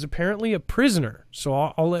is apparently a prisoner, so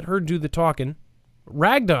I'll let her do the talking.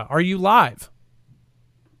 Ragda, are you live?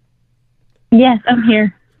 Yes, I'm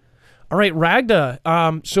here. All right, Ragda,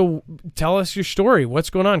 so tell us your story.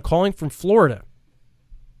 What's going on? Calling from Florida.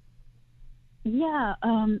 Yeah,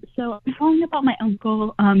 so I'm calling about my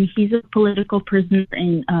uncle. He's a political prisoner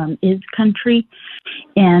in his country,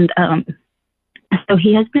 and so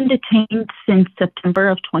he has been detained since September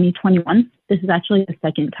of 2021. This is actually the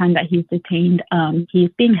second time that he's detained. He's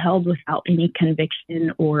being held without any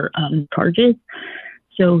conviction or charges.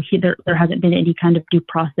 So there hasn't been any kind of due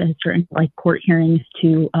process or any, like, court hearings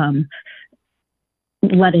to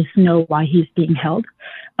let us know why he's being held.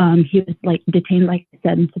 He was detained, like I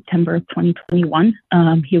said, in September of 2021.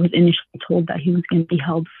 He was initially told that he was going to be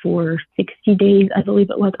held for 60 days, I believe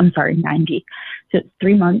it was. I'm sorry, 90. So it's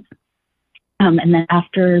 3 months. And then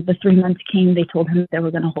after the 3 months came, they told him they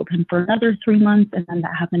were going to hold him for another 3 months. And then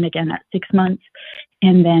that happened again at 6 months.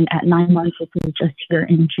 And then at 9 months, which was just here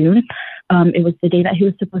in June, it was the day that he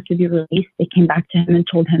was supposed to be released. They came back to him and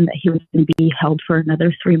told him that he was going to be held for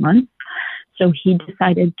another 3 months. So he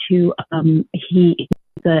decided to, he's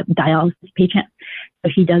a dialysis patient.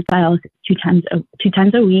 So he does dialysis two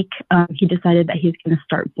times a week. He decided that he's going to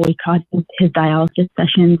start boycotting his dialysis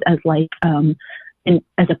sessions as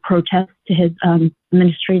as a protest to his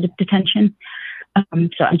administrative detention.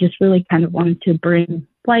 So I just really kind of wanted to bring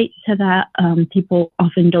light to that. People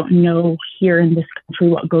often don't know here in this country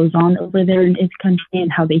what goes on over there in his country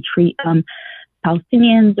and how they treat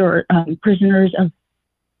Palestinians or prisoners of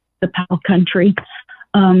the PAL country.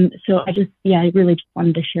 So I really just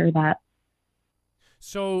wanted to share that.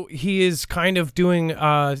 So he is kind of doing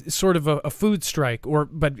sort of a food strike,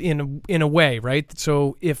 but in a way, right?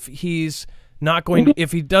 So if he's not going,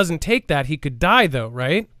 if he doesn't take that, he could die, though,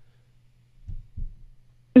 right?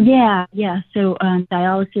 Yeah. So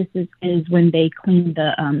dialysis is when they clean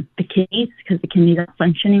the kidneys because the kidneys aren't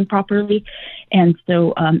functioning properly, and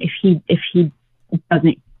so if he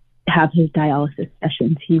doesn't have his dialysis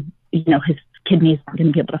sessions, his kidneys aren't going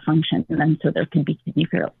to be able to function, and then so there could be kidney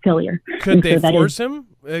failure. Could they force him?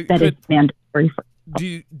 That is mandatory.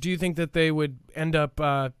 Do you think that they would end up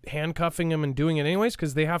handcuffing him and doing it anyways?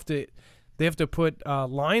 Because they have to put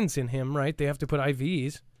lines in him, right? They have to put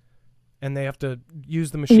IVs, and they have to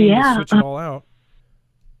use the machine to switch it all out.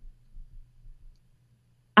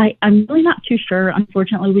 I'm really not too sure.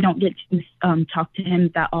 Unfortunately, we don't get to talk to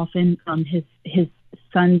him that often. His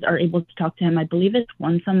sons are able to talk to him. I believe it's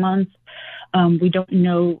once a month. We don't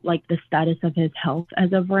know the status of his health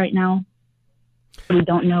as of right now. We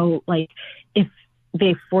don't know if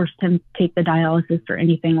they forced him to take the dialysis or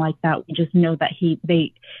anything like that. We just know that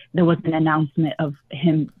there was an announcement of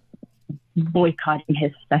him boycotting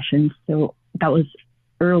his sessions. So that was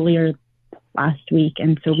earlier last week,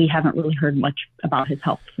 and so we haven't really heard much about his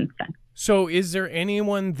health since then. So is there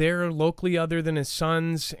anyone there locally other than his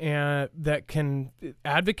sons that can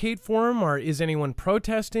advocate for him, or is anyone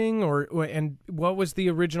protesting, and what was the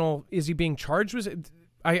original, is he being charged?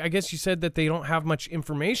 I guess you said that they don't have much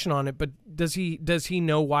information on it, but does he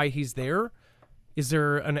know why he's there? Is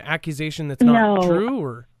there an accusation that's not true,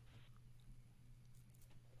 or?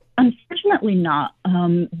 Unfortunately not.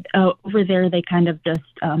 Over there, they kind of just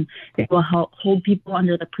they will hold people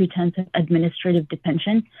under the pretense of administrative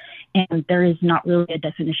detention, and there is not really a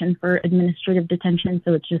definition for administrative detention,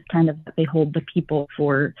 so it's just kind of that they hold the people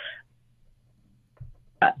for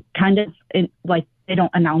they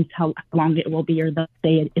don't announce how long it will be, or they'll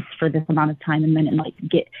say it's for this amount of time, and then it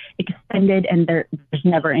get extended, and there's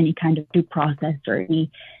never any kind of due process or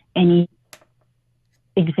any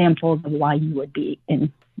examples of why you would be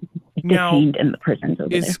in detained in the prisons over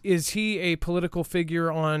there. Is he a political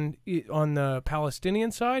figure on the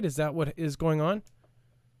Palestinian side? Is that what is going on?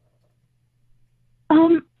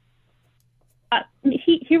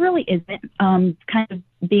 He really isn't. Kind of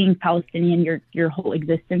being Palestinian, your whole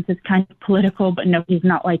existence is kind of political, but no, he's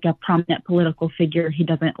not like a prominent political figure. He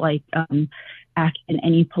doesn't like act in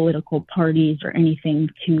any political parties or anything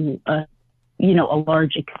to a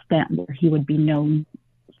large extent where he would be known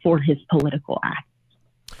for his political acts.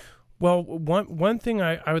 Well, one thing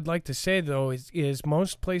I would like to say, though, is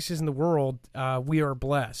most places in the world, we are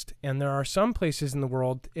blessed. And there are some places in the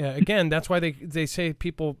world, again, that's why they say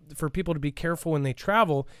for people to be careful when they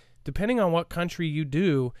travel. Depending on what country you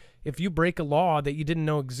do, if you break a law that you didn't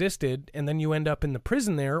know existed and then you end up in the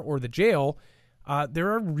prison there or the jail,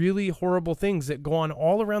 there are really horrible things that go on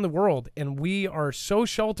all around the world. And we are so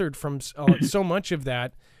sheltered from so much of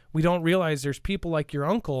that, we don't realize there's people like your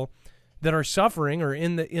uncle that are suffering or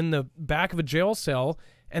in the back of a jail cell,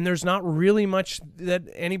 and there's not really much that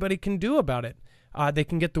anybody can do about it. They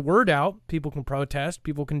can get the word out. People can protest.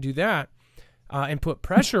 People can do that and put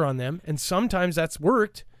pressure on them, and sometimes that's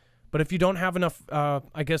worked. But if you don't have enough,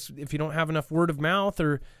 if you don't have enough word of mouth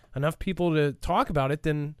or enough people to talk about it,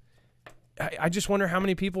 then I just wonder how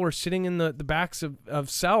many people are sitting in the backs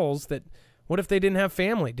of cells that, what if they didn't have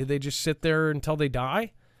family? Did they just sit there until they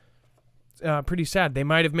die? Pretty sad. They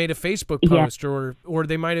might have made a Facebook post, or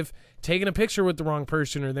they might have taken a picture with the wrong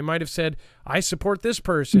person, or they might have said, I support this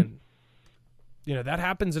person. That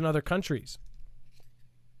happens in other countries.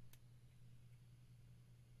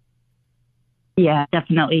 Yeah,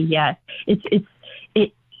 definitely. Yeah.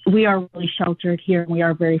 We are really sheltered here, and we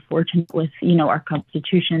are very fortunate with, our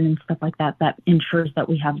Constitution and stuff like that ensures that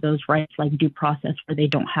we have those rights like due process, where they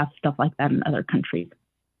don't have stuff like that in other countries.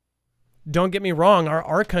 Don't get me wrong,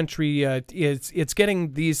 our country it's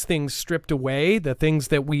getting these things stripped away, the things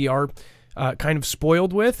that we are kind of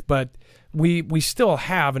spoiled with, but we still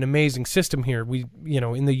have an amazing system here. We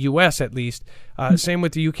in the U.S. at least, same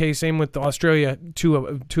with the UK, same with Australia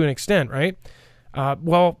to an extent, right?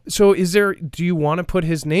 Well, so do you want to put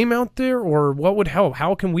his name out there, or what would help?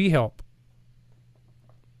 How can we help?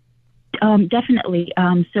 Definitely.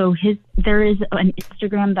 So there is an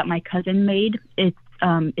Instagram that my cousin made. It's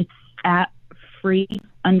at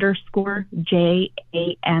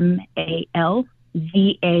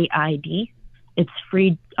free_JAMALZAID. It's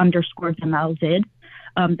free_Jamalzid.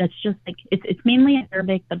 That's just like, it's mainly in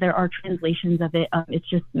Arabic, but there are translations of it. It's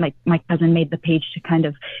just like my cousin made the page to kind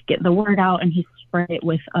of get the word out, and he spread it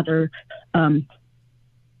with other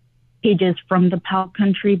pages from the PAL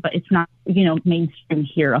country, but it's not, mainstream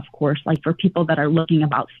here, of course. Like for people that are looking at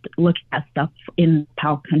stuff in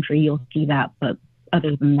PAL country, you'll see that, but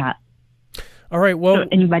other than that. All right. Well, so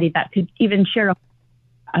anybody that could even share,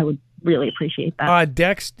 I would really appreciate that.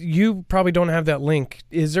 Dex, you probably don't have that link.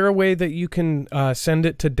 Is there a way that you can send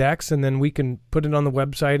it to Dex, and then we can put it on the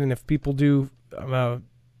website? And if people do,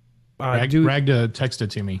 Ragda text it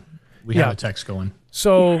to me. We have a text going.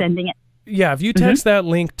 So sending it. Yeah, if you text that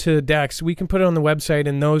link to Dex, we can put it on the website,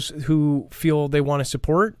 and those who feel they want to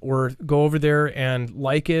support or go over there and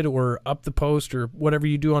like it or up the post or whatever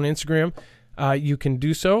you do on Instagram, you can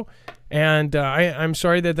do so. And I'm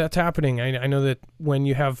sorry that that's happening. I know that when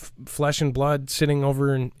you have flesh and blood sitting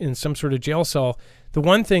over in some sort of jail cell, the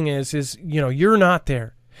one thing is you're not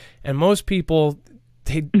there, and most people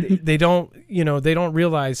they don't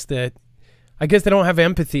realize that. I guess they don't have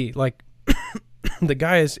empathy. Like the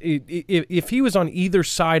guy is, if he was on either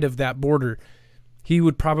side of that border, he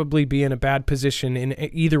would probably be in a bad position in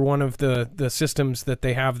either one of the systems that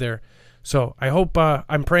they have there. So I hope,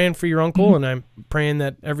 I'm praying for your uncle, and I'm praying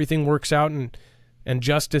that everything works out and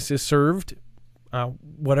justice is served,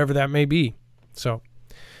 whatever that may be. So,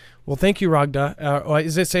 well, thank you, Ragda.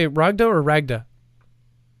 Is it say Ragda or Ragda?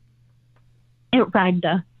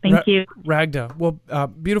 Ragda. Thank you. Ragda. Well,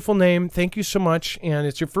 beautiful name. Thank you so much. And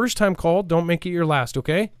it's your first time call. Don't make it your last,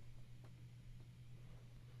 okay?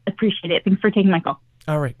 Appreciate it. Thanks for taking my call.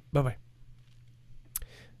 All right. Bye-bye.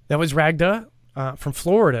 That was Ragda from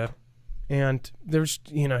Florida. And there's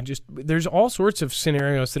all sorts of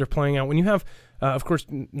scenarios that are playing out. When you have, of course,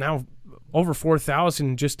 now over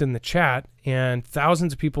 4,000 just in the chat and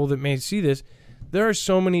thousands of people that may see this, there are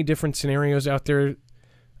so many different scenarios out there.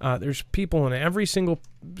 There's people in every single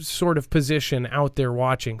sort of position out there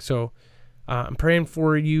watching. So I'm praying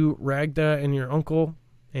for you, Ragda, and your uncle.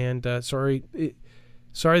 And sorry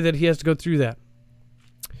that he has to go through that.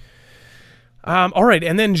 All right,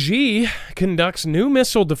 and then G conducts new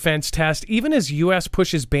missile defense test even as U.S.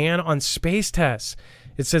 pushes ban on space tests.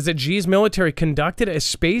 It says that Xi's military conducted a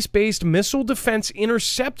space-based missile defense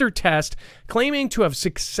interceptor test, claiming to have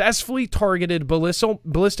successfully targeted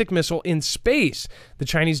ballistic missile in space. The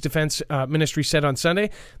Chinese Defense Ministry said on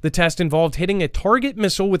Sunday the test involved hitting a target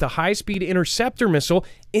missile with a high-speed interceptor missile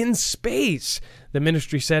in space. The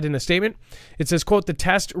ministry said in a statement, it says, quote, the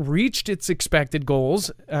test reached its expected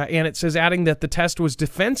goals, and it says, adding that the test was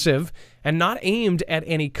defensive and not aimed at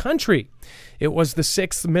any country. It was the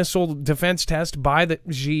 6th missile defense test by the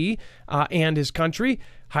Xi and his country,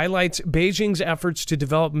 highlights Beijing's efforts to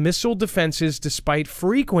develop missile defenses despite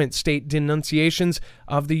frequent state denunciations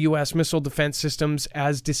of the U.S. missile defense systems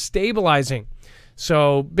as destabilizing.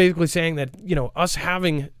 So basically saying that, you know, us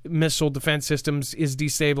having missile defense systems is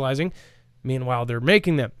destabilizing. Meanwhile, they're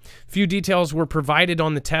making them. Few details were provided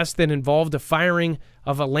on the test that involved the firing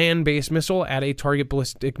of a land-based missile at a target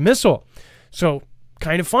ballistic missile. So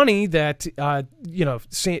kind of funny that, you know,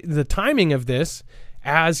 the timing of this,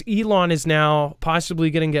 as Elon is now possibly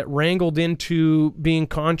going to get wrangled into being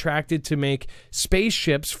contracted to make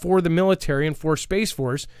spaceships for the military and for Space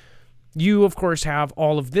Force. You, of course, have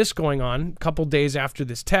all of this going on a couple days after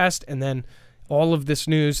this test, and then all of this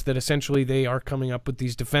news that essentially they are coming up with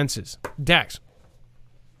these defenses. Dex.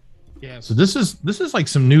 Yeah, so this is like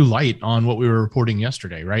some new light on what we were reporting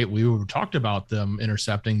yesterday, right? We talked about them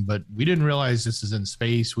intercepting, but we didn't realize this is in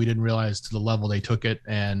space. We didn't realize to the level they took it,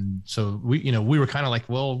 and so we were kind of like,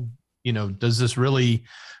 well, does this really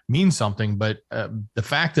mean something? But the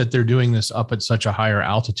fact that they're doing this up at such a higher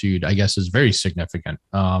altitude, I guess, is very significant.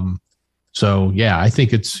 So yeah, I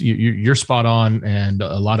think you're spot on, and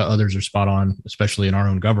a lot of others are spot on, especially in our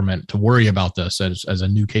own government, to worry about this as a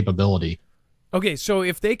new capability. Okay, so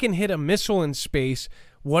if they can hit a missile in space,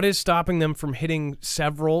 what is stopping them from hitting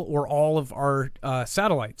several or all of our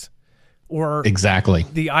satellites? Or exactly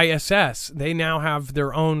the ISS. They now have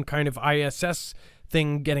their own kind of ISS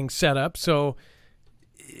thing getting set up, so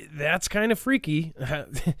that's kind of freaky.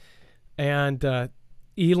 And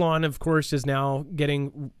Elon, of course, is now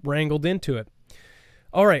getting wrangled into it.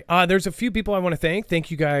 All right, there's a few people I want to thank.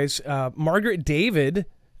 Thank you guys. Margaret David,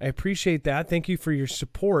 I appreciate that. Thank you for your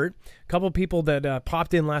support. A couple of people that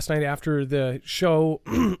popped in last night after the show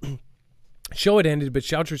had ended, but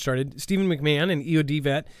Shoucher started. Stephen McMahon and EOD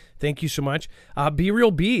Vet, thank you so much. Be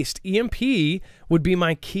Real Beast, EMP would be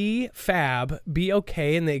my key fab be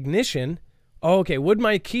okay in the ignition? Oh, okay, would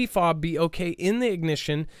my key fob be okay in the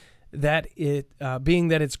ignition? That it being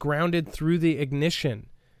that it's grounded through the ignition.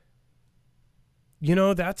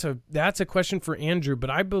 That's a question for Andrew, but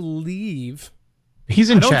I believe he's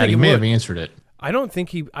in chat. He may have answered it. I don't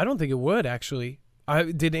think it would actually.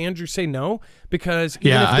 Did Andrew say no? Because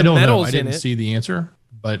I don't know. I didn't see the answer,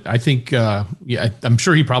 but I think I'm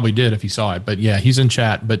sure he probably did if he saw it. But yeah, he's in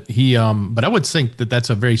chat. But but I would think that that's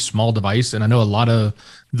a very small device, and I know a lot of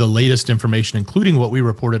the latest information, including what we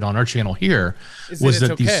reported on our channel here, was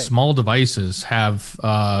that these small devices have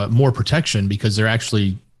more protection because they're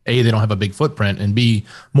actually A, they don't have a big footprint, and B,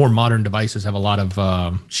 more modern devices have a lot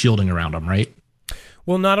of shielding around them, right?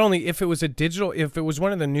 Well, not only if it was if it was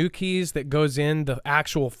one of the new keys that goes in, the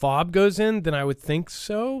actual fob goes in, then I would think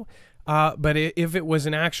so. But if it was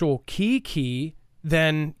an actual key,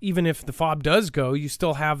 then even if the fob does go, you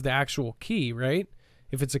still have the actual key, right?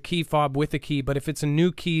 If it's a key fob with a key, but if it's a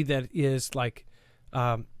new key that is like,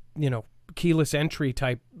 keyless entry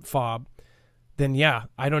type fob, then yeah,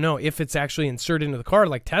 I don't know if it's actually inserted into the car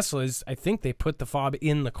like Tesla's. I think they put the fob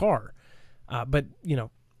in the car, but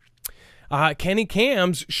Kenny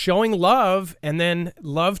Cams showing love, and then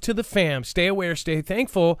love to the fam. Stay aware, stay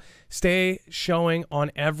thankful, stay showing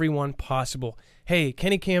on everyone possible. Hey,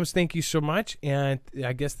 Kenny Cams, thank you so much. And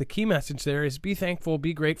I guess the key message there is be thankful,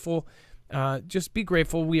 be grateful. Just be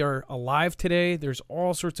grateful we are alive today. There's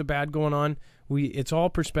all sorts of bad going on. It's all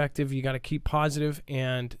perspective. You got to keep positive,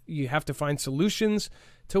 and you have to find solutions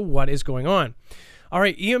to what is going on. All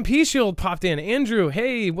right, EMP Shield popped in. Andrew,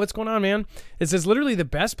 hey, what's going on, man? It says literally the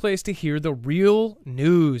best place to hear the real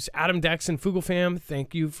news. Adam, Dex, and Foogle fam,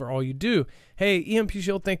 thank you for all you do. Hey, EMP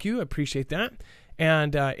Shield, thank you. I appreciate that.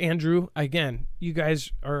 And Andrew, again, you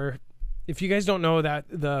guys are, if you guys don't know that,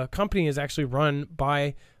 the company is actually run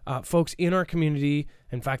by folks in our community.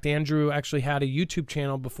 In fact, Andrew actually had a YouTube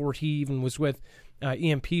channel before he even was with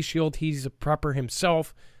EMP Shield. He's a prepper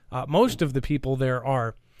himself. Most of the people there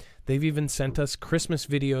are. They've even sent us Christmas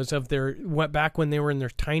videos of back when they were in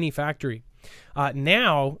their tiny factory.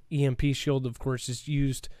 Now, EMP Shield, of course, is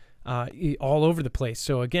used all over the place.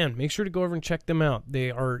 So again, make sure to go over and check them out.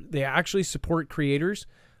 They actually support creators,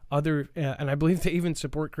 and I believe they even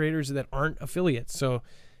support creators that aren't affiliates. So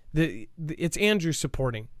it's Andrew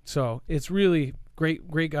supporting. So it's really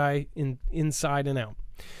great guy inside and out.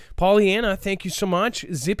 Pollyanna, thank you so much.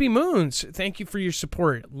 Zippy Moons, thank you for your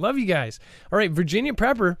support. Love you guys. All right, Virginia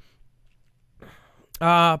Prepper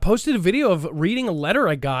posted a video of reading a letter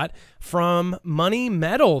I got from Money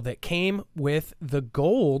Metal that came with the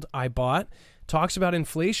gold I bought. Talks about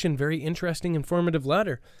inflation. Very interesting, informative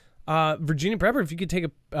letter. Virginia Prepper, if you could take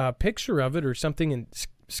a picture of it or something and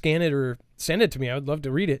scan it or send it to me, I would love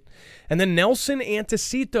to read it. And then Nelson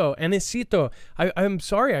Anticito, I'm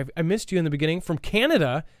sorry I missed you in the beginning, from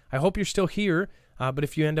Canada. I hope you're still here, but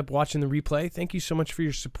if you end up watching the replay, thank you so much for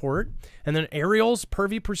your support. And then Ariel's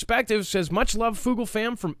Pervy Perspective says, much love, Foogle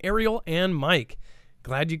fam, from Ariel and Mike.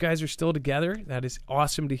 Glad you guys are still together. That is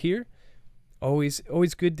awesome to hear. Always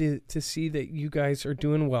good to see that you guys are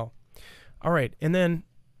doing well. All right, and then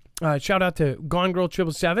shout out to Gone Girl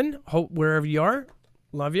 777. Hope wherever you are,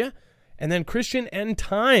 love you. And then Christian N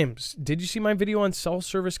Times. Did you see my video on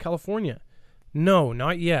Self-Service California? No,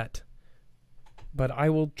 not yet. But I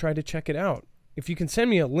will try to check it out. If you can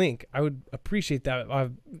send me a link, I would appreciate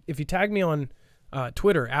that. If you tag me on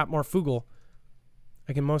Twitter at Marfoogle,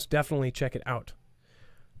 I can most definitely check it out.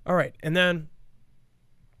 All right, and then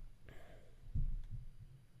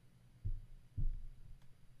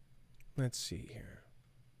let's see here.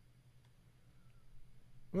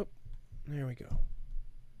 Whoop, there we go.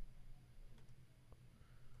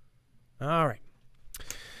 All right.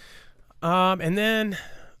 And then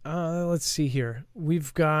let's see here.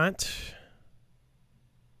 We've got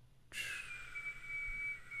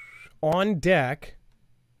on deck,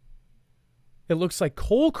 it looks like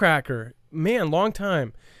Cole Cracker. Man, long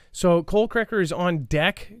time. So Cole Cracker is on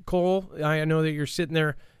deck. Cole, I know that you're sitting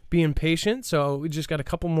there being patient, so we just got a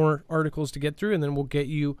couple more articles to get through, and then we'll get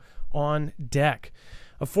you on deck.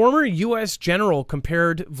 A former U.S. general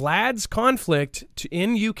compared Vlad's conflict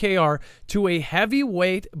in UKR to a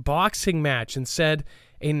heavyweight boxing match and said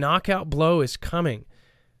a knockout blow is coming.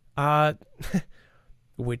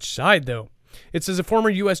 Which side, though? It says a former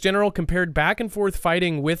U.S. general compared back and forth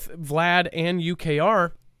fighting with Vlad and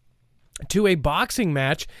UKR to a boxing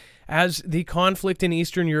match as the conflict in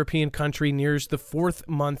Eastern European country nears the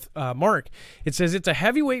 4th-month mark. It says it's a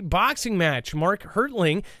heavyweight boxing match. Mark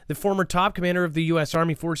Hertling, the former top commander of the U.S.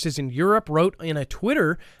 Army Forces in Europe, wrote in a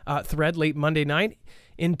Twitter thread late Monday night,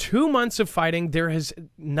 in 2 months of fighting, there has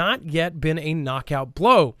not yet been a knockout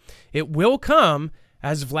blow. It will come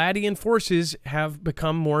as Vladian forces have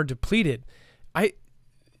become more depleted.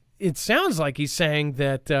 It sounds like he's saying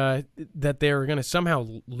that that they're going to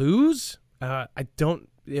somehow lose.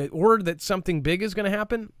 Or that something big is going to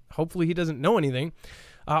happen. Hopefully he doesn't know anything.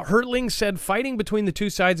 Hertling said fighting between the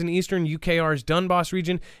two sides in eastern UKR's Donbass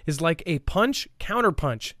region is like a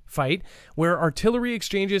punch-counterpunch fight where artillery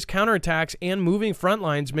exchanges, counterattacks, and moving front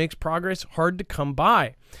lines makes progress hard to come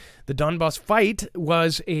by. The Donbass fight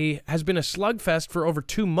has been a slugfest for over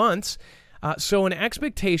 2 months, so an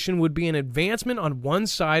expectation would be an advancement on one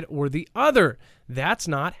side or the other. That's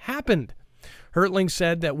not happened. Hertling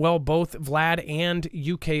said that while both Vlad and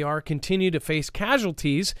UKR continue to face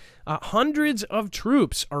casualties, hundreds of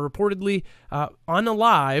troops are reportedly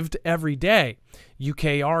unalived every day.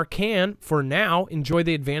 UKR can, for now, enjoy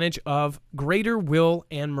the advantage of greater will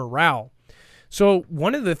and morale. So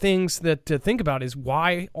one of the things that to think about is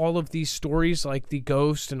why all of these stories like the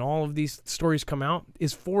Ghost and all of these stories come out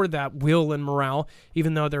is for that will and morale,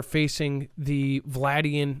 even though they're facing the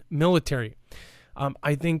Vladian military.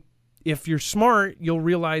 I think if you're smart, you'll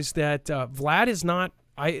realize that Vlad is not,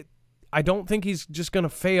 I don't think he's just going to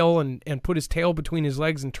fail and put his tail between his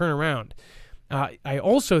legs and turn around. I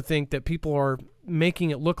also think that people are making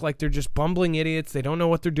it look like they're just bumbling idiots. They don't know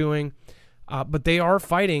what they're doing, but they are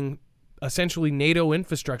fighting essentially NATO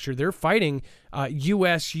infrastructure. They're fighting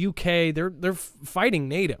U.S., U.K. They're fighting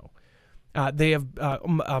NATO. They have, I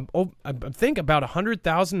think about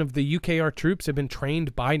 100,000 of the UKR troops have been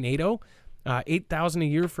trained by NATO. 8,000 a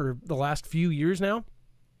year for the last few years now.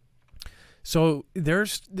 So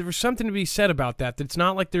there's something to be said about that. It's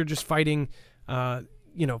not like they're just fighting,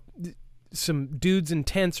 some dudes in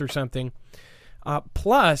tents or something.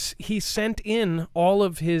 Plus, he sent in all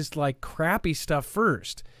of his like crappy stuff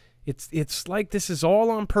first. It's like this is all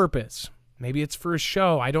on purpose. Maybe it's for a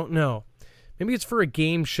show. I don't know. Maybe it's for a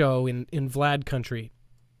game show in Vlad country.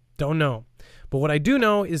 Don't know. But what I do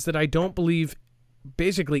know is that I don't believe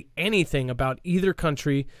basically anything about either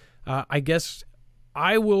country. I guess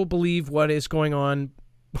I will believe what is going on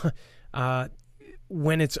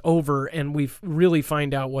when it's over and we really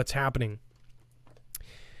find out what's happening.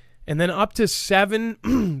 And then up to 7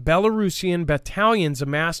 Belarusian battalions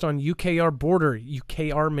amassed on UKR border,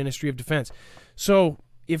 UKR Ministry of Defense. So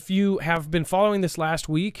if you have been following this last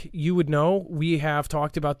week, you would know we have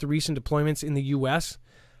talked about the recent deployments in the U.S.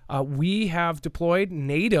 We have deployed.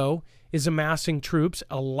 NATO is amassing troops,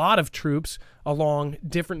 a lot of troops along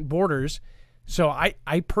different borders. So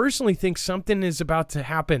I personally think something is about to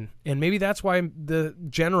happen. And maybe that's why the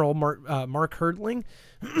general, Mark Hertling,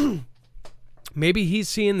 maybe he's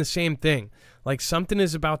seeing the same thing. Like something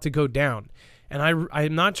is about to go down. And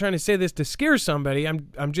I'm not trying to say this to scare somebody.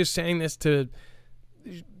 I'm just saying this to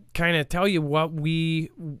kind of tell you what we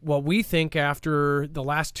think after the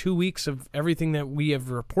last 2 weeks of everything that we have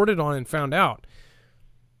reported on and found out.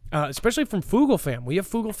 Especially from Foogle fam. We have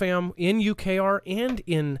Foogle fam in UKR and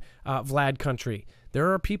in Vlad country.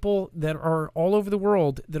 There are people that are all over the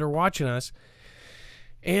world that are watching us.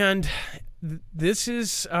 And this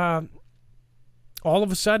is, all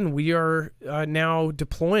of a sudden, we are now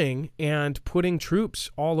deploying and putting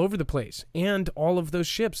troops all over the place. And all of those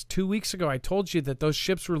ships, 2 weeks ago, I told you that those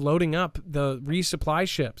ships were loading up the resupply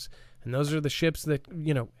ships. And those are the ships that,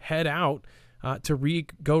 head out to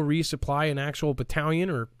go resupply an actual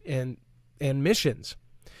battalion and missions.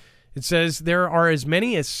 It says there are as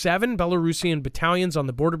many as 7 Belarusian battalions on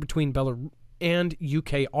the border between Belarus and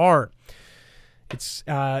UKR.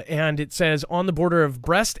 And it says on the border of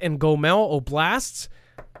Brest and Gomel oblasts,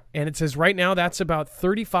 and it says right now that's about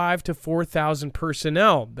 35 to 4,000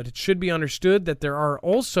 personnel. But it should be understood that there are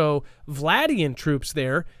also Vladian troops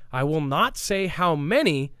there. I will not say how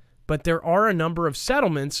many, but there are a number of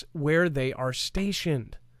settlements where they are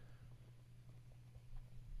stationed.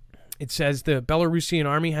 It says the Belarusian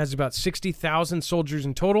army has about 60,000 soldiers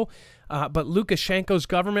in total, but Lukashenko's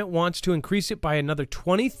government wants to increase it by another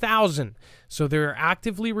 20,000, so they're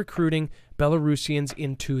actively recruiting Belarusians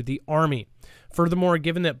into the army. Furthermore,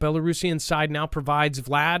 given that Belarusian side now provides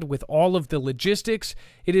Vlad with all of the logistics,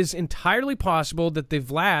 it is entirely possible that the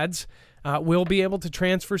Vlads will be able to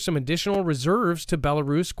transfer some additional reserves to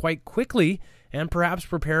Belarus quite quickly and perhaps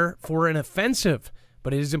prepare for an offensive.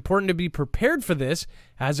 But it is important to be prepared for this.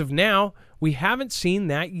 As of now, we haven't seen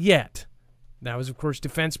that yet. That was, of course,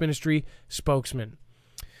 Defense Ministry spokesman.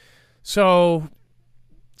 So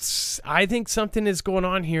I think something is going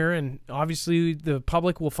on here, and obviously the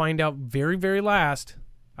public will find out very, very last.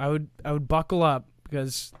 I would buckle up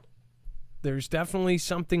because there's definitely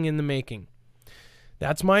something in the making.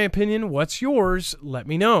 That's my opinion. What's yours? Let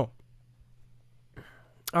me know.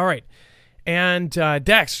 All right. And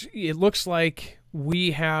Dex, it looks like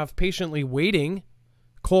we have patiently waiting.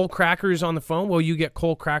 Cole Cracker's on the phone. Well, you get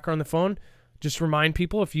Cole Cracker on the phone. Just remind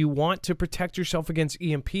people, if you want to protect yourself against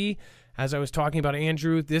EMP, as I was talking about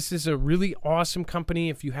Andrew, this is a really awesome company.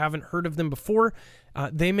 If you haven't heard of them before,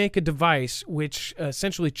 they make a device which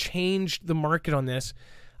essentially changed the market on this.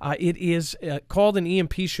 It is called an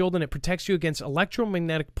EMP shield, and it protects you against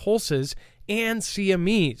electromagnetic pulses and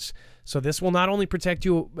CMEs. So this will not only protect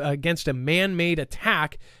you against a man-made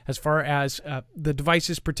attack as far as the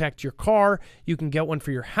devices protect your car. You can get one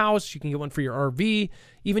for your house. You can get one for your RV,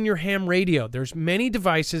 even your ham radio. There's many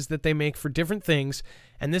devices that they make for different things.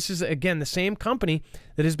 And this is, again, the same company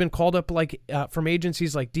that has been called up from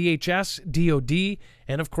agencies like DHS, DOD,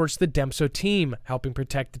 and, of course, the DEMSO team helping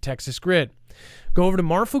protect the Texas grid. Go over to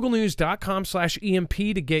marfooglenews.com/EMP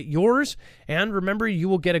to get yours. And remember, you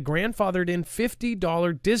will get a grandfathered in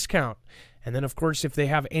 $50 discount. And then, of course, if they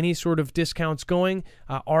have any sort of discounts going,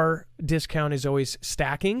 our discount is always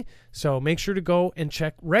stacking. So make sure to go and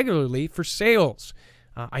check regularly for sales.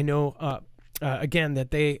 I know, again,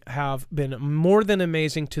 that they have been more than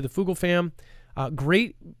amazing to the Foogle fam.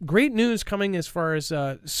 Great news coming as far as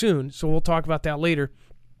soon. So we'll talk about that later.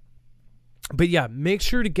 But yeah, make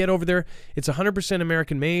sure to get over there. It's 100%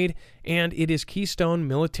 American made, and it is Keystone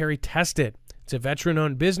military tested. It's a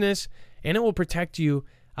veteran-owned business, and it will protect you,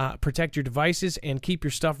 protect your devices, and keep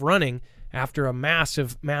your stuff running after a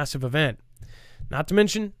massive, massive event. Not to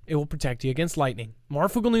mention, it will protect you against lightning.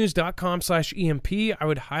 marfooglenews.com/EMP. I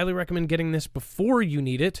would highly recommend getting this before you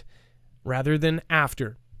need it, rather than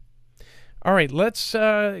after. All right, let's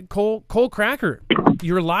Cole Cracker.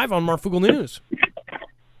 You're live on Marfoogle News.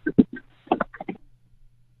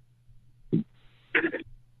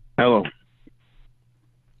 Hello.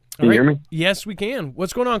 Can you hear me? Yes, we can.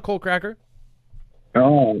 What's going on, Cole Cracker?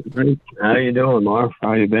 Oh, great. How you doing, Marv?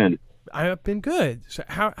 How you been? I've been good. So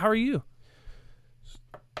how are you?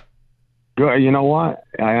 Good. You know what?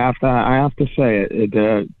 I have to say it.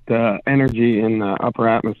 The energy in the upper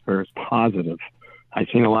atmosphere is positive. I've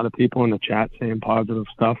seen a lot of people in the chat saying positive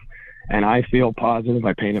stuff, and I feel positive.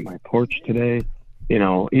 I painted my porch today. You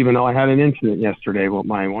know, even though I had an incident yesterday with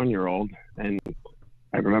my 1-year-old, and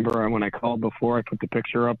I remember when I called before, I put the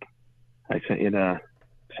picture up. I sent you that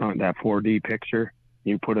 4D picture.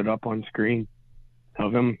 You put it up on screen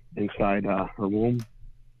of him inside her womb.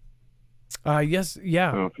 Yes, I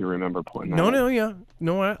yeah. don't know if you remember pointing that No, out. no, yeah.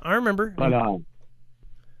 No, I remember. But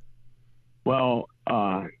well,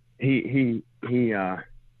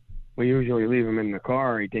 we usually leave him in the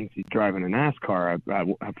car. He thinks he's driving a NASCAR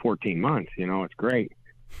at 14 months. You know, it's great.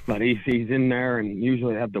 But he's in there, and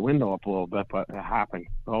usually have the window up a little bit. But it happened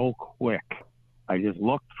so quick. I just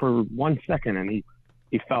looked for 1 second, and he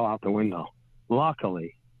fell out the window.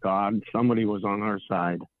 Luckily, God, somebody was on our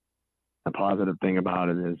side. The positive thing about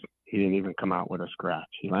it is he didn't even come out with a scratch.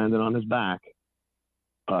 He landed on his back,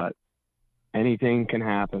 but anything can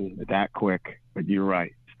happen that quick. But you're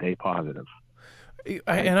right. Stay positive.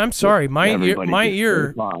 And I'm sorry, my right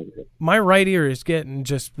ear is getting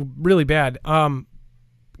just really bad.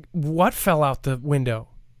 What fell out the window?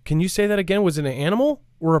 Can you say that again? Was it an animal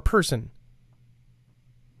or a person?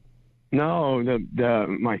 No,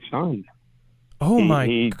 my son. Oh my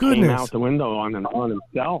he goodness! came out the window on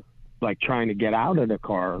himself, like trying to get out of the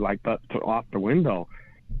car, like off the window.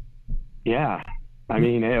 Yeah, I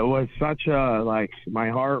mean, it was such a, like, my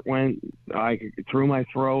heart went through my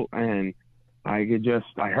throat, and I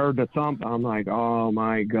heard the thump. I'm like, oh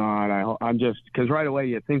my God! I'm just, because right away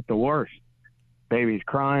you think the worst. Baby's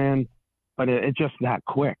crying, but it's just that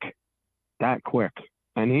quick,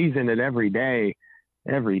 and he's in it every day.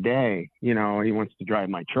 You know, he wants to drive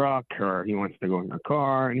my truck, or he wants to go in the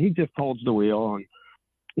car, and he just holds the wheel, and,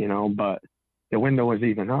 you know, but the window was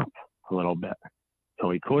even up a little bit, so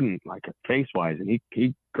he couldn't, like, face-wise, and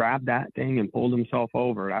he grabbed that thing and pulled himself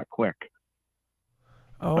over that quick.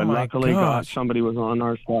 Oh, but my luckily, gosh. somebody was on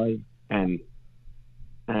our side, and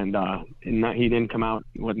he didn't come out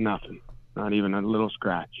with nothing, not even a little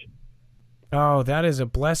scratch. Oh, that is a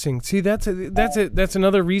blessing. See, that's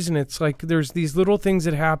another reason. It's like there's these little things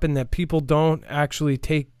that happen that people don't actually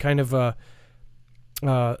take kind of a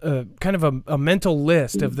mental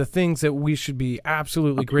list of the things that we should be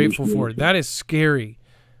absolutely grateful for. That is scary.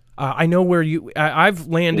 I know where I've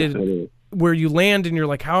landed, where you land and you're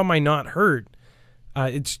like, how am I not hurt?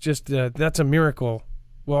 It's just that's a miracle.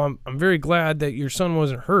 Well, I'm very glad that your son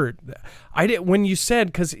wasn't hurt. When you said,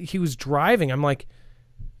 because he was driving, I'm like,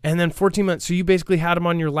 and then 14 months. So you basically had him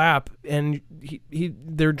on your lap, and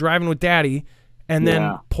they're driving with daddy, and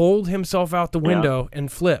then pulled himself out the window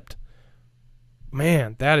and flipped.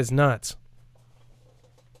 Man, that is nuts.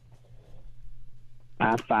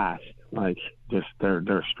 That fast, like, just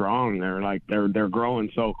they're strong. They're growing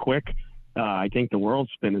so quick. I think the world's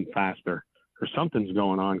spinning faster, or something's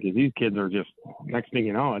going on, because these kids are just, next thing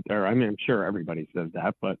you know, I'm sure everybody says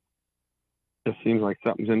that, but it seems like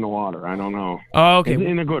something's in the water. I don't know. Oh, okay.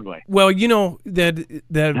 In a good way. Well, you know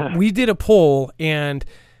that we did a poll, and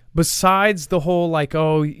besides the whole, like,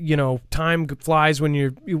 oh, you know, time flies when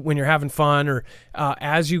you're having fun, or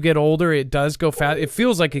as you get older, it does go fast. It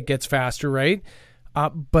feels like it gets faster, right?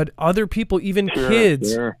 But other people, even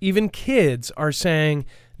kids are saying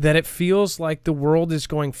that it feels like the world is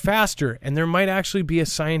going faster, and there might actually be a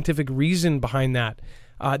scientific reason behind that.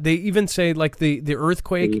 They even say, like, the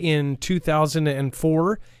earthquake in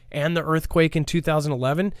 2004 and the earthquake in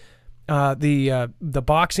 2011, the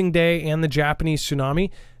Boxing Day and the Japanese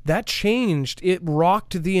tsunami, that changed. It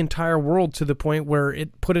rocked the entire world to the point where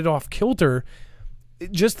it put it off kilter.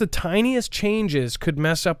 Just the tiniest changes could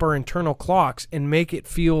mess up our internal clocks and make it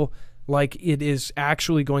feel like it is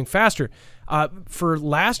actually going faster. For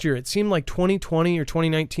last year, it seemed like 2020 or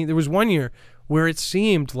 2019, there was one year where it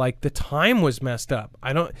seemed like the time was messed up.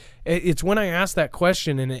 It's when I asked that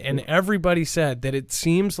question, and everybody said that it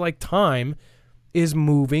seems like time is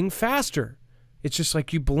moving faster. It's just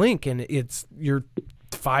like you blink and you're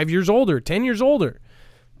 5 years older, 10 years older.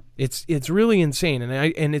 It's really insane.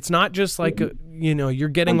 And it's not just like, you're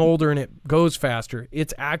getting older and it goes faster.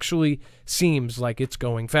 It actually seems like it's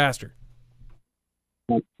going faster.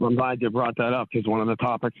 I'm glad you brought that up, because one of the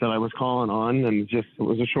topics that I was calling on, and it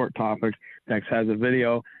was a short topic. Dex has a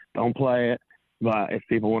video. Don't play it, but if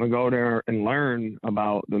people want to go there and learn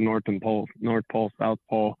about the North Pole, South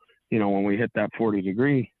Pole, when we hit that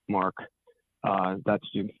 40-degree mark, that's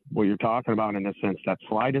what you're talking about, in a sense, that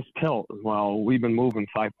slightest tilt. Well, we've been moving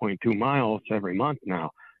 5.2 miles every month now,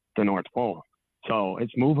 the North Pole. So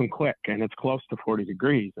it's moving quick, and it's close to 40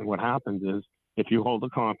 degrees. And what happens is, if you hold the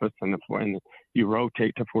compass and you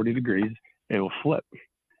rotate to 40 degrees, it will flip.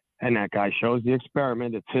 And that guy shows the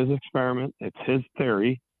experiment. It's his experiment. It's his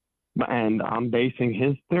theory. And I'm basing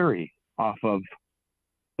his theory off of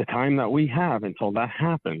the time that we have until that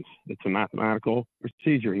happens. It's a mathematical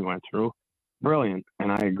procedure he went through. Brilliant. And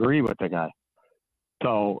I agree with the guy.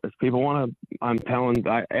 So if people want to, I'm telling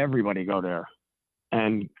everybody, go there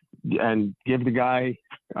and give the guy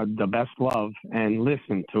the best love and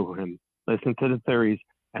listen to him. Listen to the theories,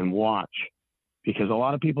 and watch, because a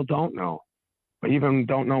lot of people don't know, or even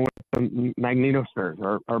don't know what the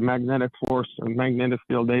magnetospheres or magnetic force or magnetic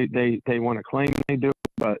field they want to claim they do.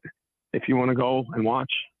 But if you want to go and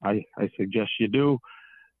watch, I suggest you do.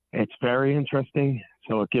 It's very interesting.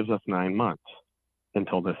 So it gives us 9 months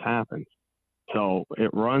until this happens. So it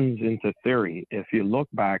runs into theory. If you look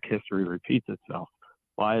back, history repeats itself.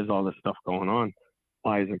 Why is all this stuff going on?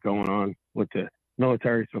 Why is it going on with the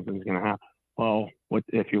military? Something's going to happen. Well,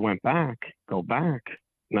 if you go back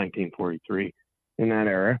 1943 in that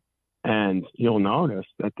era, and you'll notice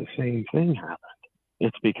that the same thing happened.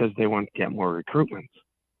 It's because they want to get more recruitments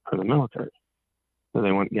for the military. So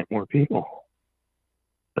they want to get more people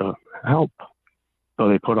to help. So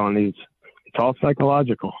they put on these, it's all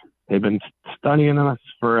psychological. They've been studying us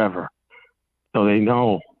forever. So they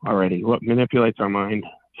know already what manipulates our mind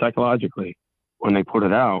psychologically when they put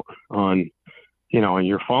it out on, on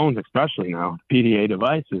your phones, especially now. PDA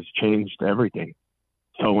devices changed everything.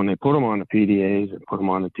 So when they put them on the PDAs and put them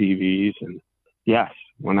on the TVs, and yes,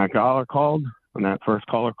 when that first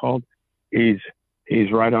caller called, he's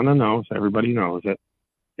right on the nose. Everybody knows it.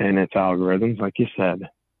 And it's algorithms, like you said.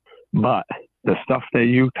 But the stuff that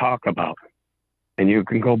you talk about, and you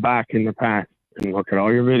can go back in the past and look at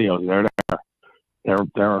all your videos,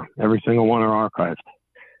 they're every single one are archived.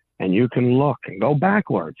 And you can look and go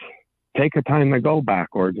backwards. Take a time to go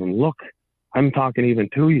backwards and look. I'm talking even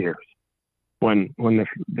 2 years. When the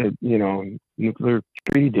nuclear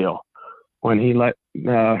treaty deal, when he let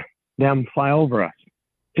them fly over us,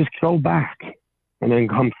 just go back and then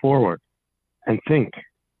come forward and think.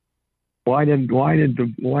 Why did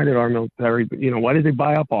our military, why did they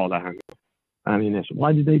buy up all that ammunition?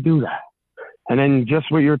 Why did they do that? And then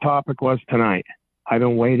just what your topic was tonight, I've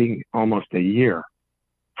been waiting almost a year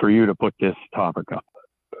for you to put this topic up.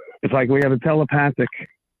 It's like we have a telepathic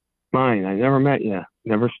mind. I never met you,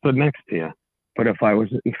 never stood next to you. But if I was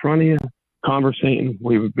in front of you, conversating,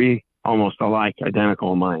 we would be almost alike,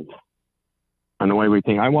 identical minds. And the way we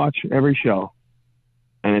think. I watch every show,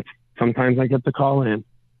 and sometimes I get to call in,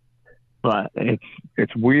 but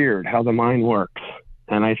it's weird how the mind works.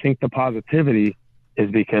 And I think the positivity is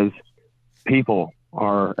because people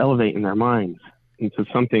are elevating their minds into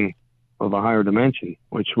something of a higher dimension,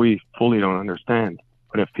 which we fully don't understand.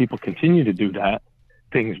 But if people continue to do that,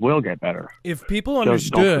 things will get better. If people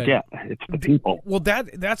understood, don't forget, it's the people. Well,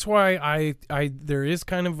 that's why there is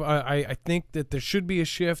kind of I think that there should be a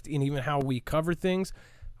shift in even how we cover things.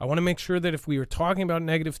 I want to make sure that if we are talking about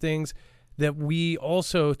negative things, that we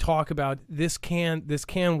also talk about this can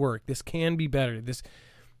work, this can be better.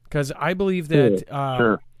 Because I believe that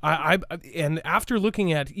sure. And after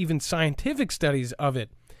looking at even scientific studies of it,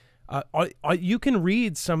 you can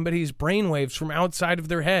read somebody's brainwaves from outside of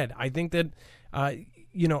their head. I think that.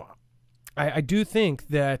 I do think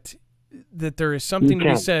that there is something to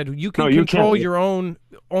be said. You can control your own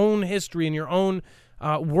history and your own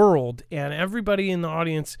world, and everybody in the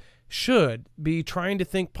audience should be trying to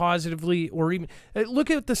think positively, or even look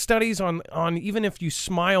at the studies on even if you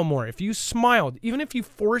smile more. If you smiled, even if you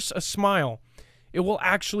force a smile, it will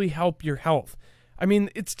actually help your health. I mean,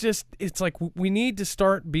 it's like we need to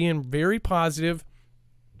start being very positive.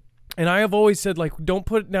 And I have always said, like, don't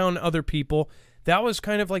put down other people. That was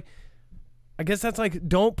kind of like, I guess that's like,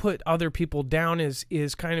 don't put other people down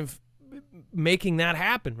is kind of making that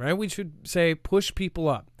happen, right? We should say push people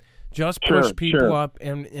up. Just push people up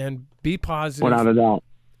and be positive. Without a doubt.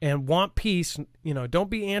 And want peace. Don't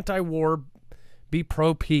be anti-war. Be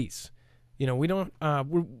pro-peace. We don't.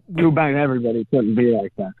 Too bad everybody couldn't be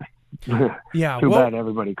like that. Yeah. Too bad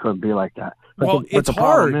everybody couldn't be like that. But it's the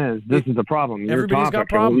hard. Problem this is the problem. Everybody's got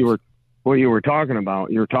problems. What you were talking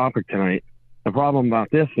about, your topic tonight. The problem about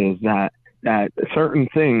this is that certain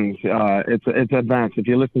things, it's advanced. If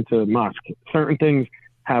you listen to Musk, certain things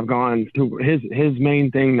have gone to his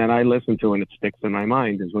main thing that I listen to, and it sticks in my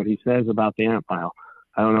mind, is what he says about the ant pile.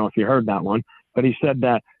 I don't know if you heard that one, but he said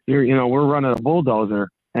that we're running a bulldozer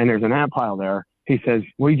and there's an ant pile there. He says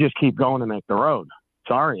we just keep going to make the road.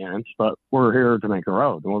 Sorry, ants, but we're here to make a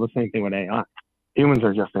road. Well, the same thing with AI. Humans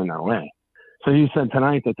are just in their way. So you said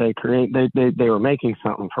tonight that they were making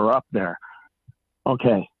something for up there.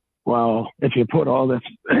 Okay, well, if you put all this,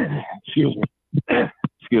 you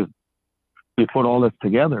put all this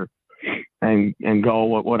together and go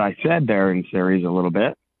what I said there in series a little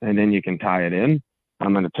bit, and then you can tie it in.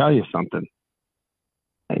 I'm going to tell you something.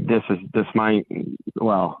 I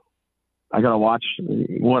got to watch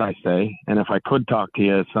what I say. And if I could talk to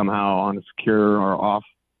you somehow on a secure or off,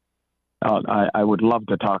 I would love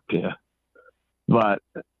to talk to you. But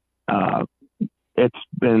it's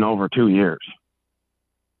been over 2 years.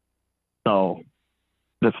 So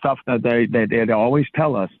the stuff that they always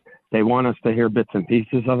tell us, they want us to hear bits and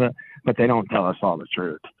pieces of it, but they don't tell us all the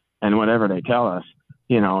truth. And whatever they tell us,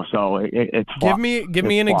 so it's give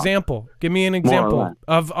me an example. Give me an example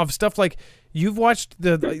of stuff like you've watched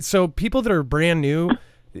so people that are brand new.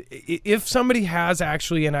 If somebody has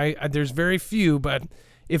actually, and there's very few, but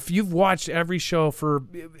if you've watched every show for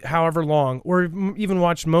however long, or even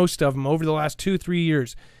watched most of them over the last 2-3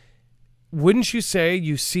 years, wouldn't you say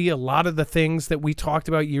you see a lot of the things that we talked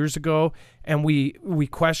about years ago and we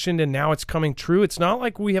questioned and now it's coming true? It's not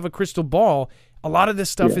like we have a crystal ball. A lot of this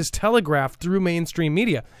stuff is telegraphed through mainstream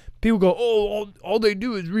media. People go, oh, all they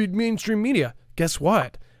do is read mainstream media. Guess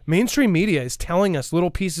what? Mainstream media is telling us little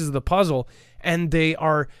pieces of the puzzle, and they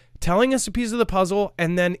are telling us a piece of the puzzle,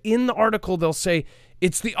 and then in the article they'll say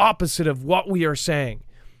it's the opposite of what we are saying.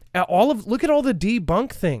 Look at all the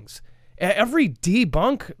debunk things. Every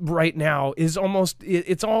debunk right now is almost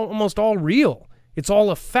all real. It's all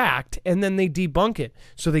a fact, and then they debunk it.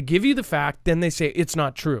 So they give you the fact, then they say it's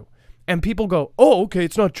not true. And people go, oh, okay,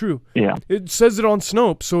 it's not true. Yeah. It says it on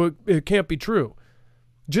Snopes, so it can't be true.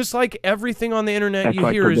 Just like everything on the internet you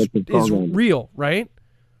hear is real, right?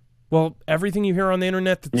 Well, everything you hear on the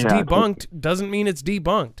internet that's debunked doesn't mean it's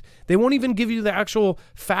debunked. They won't even give you the actual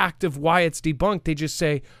fact of why it's debunked. They just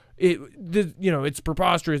say, it's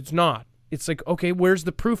preposterous, it's not. It's like, okay, where's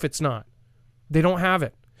the proof it's not? They don't have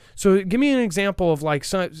it. So give me an example of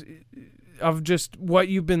just what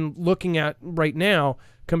you've been looking at right now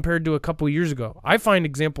compared to a couple of years ago. I find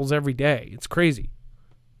examples every day. It's crazy.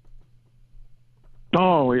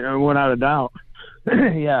 Oh, yeah, without a doubt.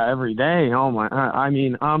 Yeah, every day. Oh my! I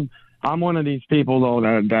mean, I'm one of these people though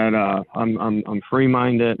that I'm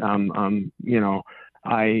free-minded.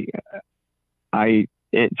 I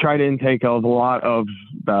try to intake a lot of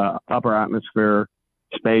the upper atmosphere,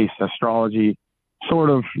 space, astrology, sort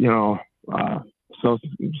of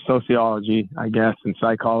sociology, I guess, and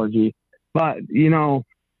psychology. But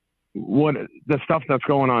what the stuff that's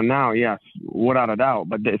going on now, yes, without a doubt.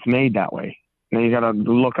 But it's made that way. Now you got to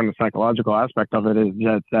look on the psychological aspect of it, is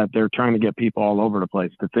that they're trying to get people all over the place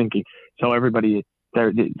to thinking. So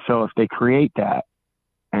so if they create that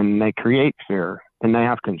and they create fear, then they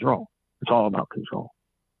have control. It's all about control.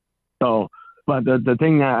 So, but the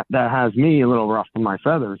thing that has me a little rough on my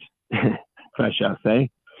feathers, if I shall say,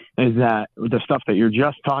 is that the stuff that you're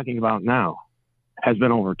just talking about now has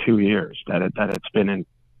been over 2 years that it's been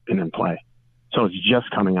in play. So it's just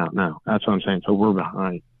coming out now. That's what I'm saying. So we're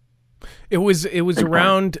behind. It was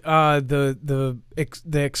around the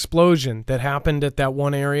explosion that happened at that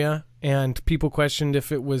one area, and people questioned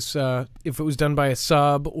if it was done by a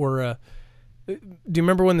sub or do you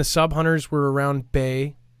remember when the sub hunters were around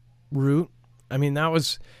Beirut? I mean, that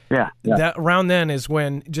was that around then is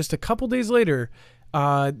when just a couple days later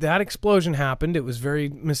that explosion happened. It was very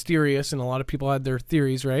mysterious, and a lot of people had their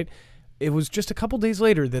theories, right? It was just a couple days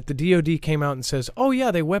later that the DoD came out and says, oh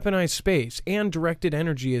yeah, they weaponized space and directed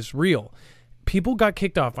energy is real. People got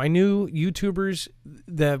kicked off. I knew YouTubers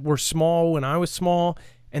that were small when I was small,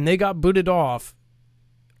 and they got booted off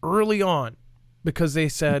early on because they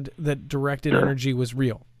said that directed energy was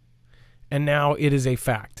real. And now it is a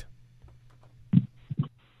fact.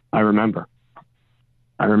 I remember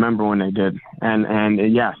when they did.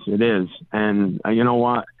 And yes, it is. And you know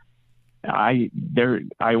what? I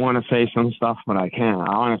want to say some stuff, but I can't.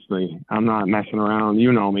 Honestly, I'm not messing around.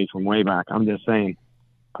 You know me from way back. I'm just saying,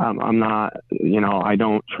 I'm not. I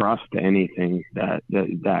don't trust anything that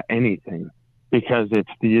anything, because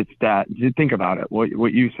it's that. Think about it.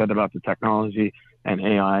 What you said about the technology and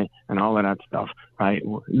AI and all of that stuff, right?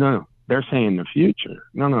 No, they're saying the future.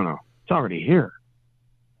 No. It's already here.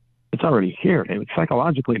 It's already here.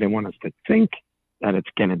 Psychologically, they want us to think that it's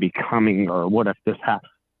going to be coming, or what if this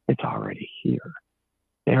happens. It's already here.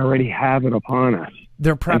 They already have it upon us.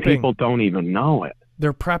 They're prepping. And people don't even know it.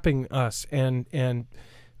 They're prepping us and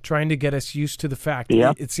trying to get us used to the fact.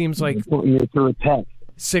 Yep. It seems like through a test.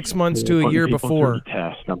 6 months to a year before.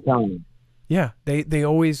 Test, I'm telling you. Yeah, they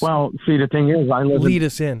always. Well, see, the thing is, I live lead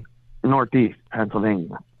us in Northeast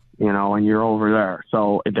Pennsylvania, and you're over there,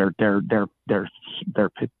 so they're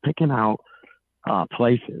picking out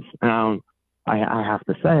places. Now, I have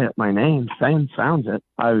to say it. My name sounds it.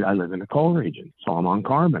 I live in the coal region, so I'm on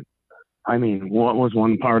carbon. I mean, what was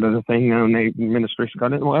one part of the thing? The administration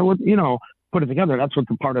got it. Well, put it together. That's what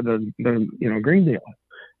the part of the Green Deal.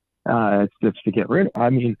 It's to get rid of.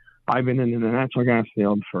 I mean, I've been in the natural gas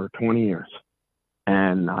field for 20 years,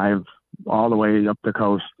 and I've all the way up the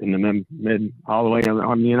coast in the mid all the way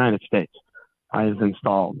on the United States. I've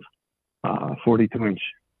installed 42-inch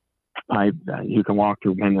pipe that you can walk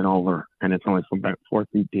through bending over, and it's only about 4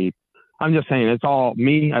 feet deep. I'm just saying, it's all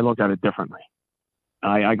me. I look at it differently.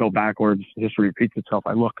 I go backwards. History repeats itself.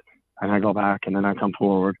 I look and I go back and then I come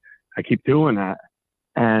forward. I keep doing that.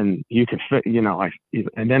 And you can fit,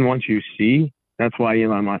 and then once you see, that's why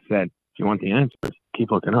Elon Musk said, if you want the answers,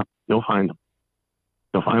 keep looking up. You'll find them.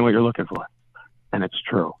 You'll find what you're looking for. And it's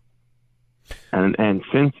true. And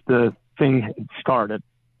since the thing started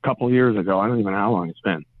a couple of years ago, I don't even know how long it's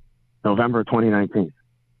been, November 2019,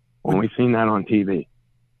 when we seen that on TV,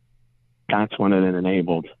 that's when it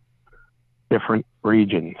enabled different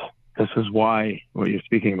regions. This is why what you're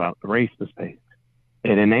speaking about, the race to space,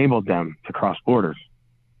 it enabled them to cross borders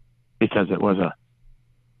because it was a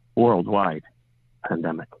worldwide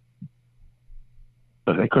pandemic.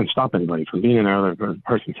 So they couldn't stop anybody from being in another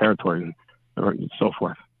person's territory and so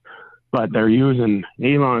forth. But they're using,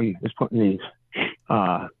 Elon is putting these,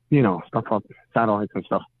 stuff called satellites and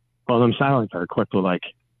stuff. Well, them satellites are equipped with like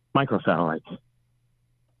microsatellites.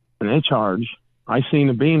 And they charge. I seen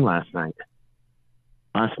a beam last night.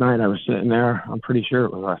 Last night I was sitting there, I'm pretty sure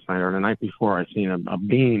it was last night or the night before, I seen a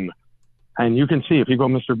beam. And you can see, if you go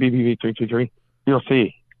Mr. BBB323, you'll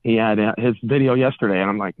see. He had his video yesterday, and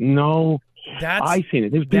I'm like, no, I seen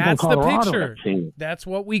it. There's people in Colorado the picture. that seen it. That's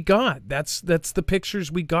what we got. That's the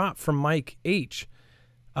pictures we got from Mike H.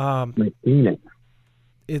 I've seen it.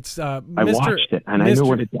 It's I watched it, and I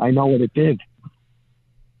know what it did.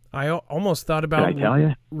 I almost thought about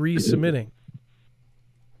resubmitting.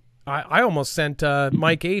 I almost sent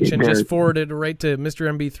Mike H and just forwarded it right to Mr.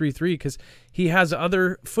 MB33 because he has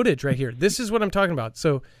other footage right here. This is what I'm talking about.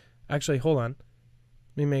 So, actually, hold on.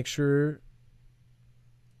 Let me make sure.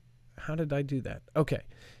 How did I do that? Okay.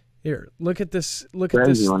 Here, look at this. Look at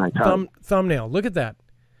this thumbnail. Look at that.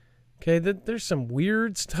 Okay, there's some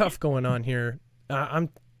weird stuff going on here. I'm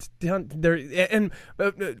there, and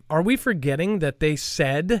are we forgetting that they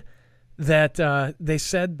said that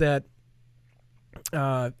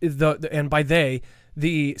and by they,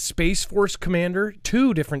 the Space Force commander,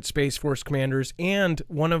 2 different Space Force commanders, and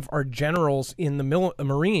one of our generals in the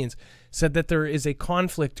Marines said that there is a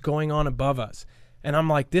conflict going on above us. And I'm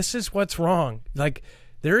like, this is what's wrong. Like,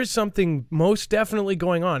 there is something most definitely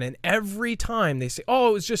going on. And every time they say, oh,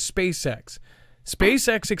 it was just SpaceX.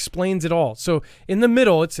 SpaceX explains it all. So in the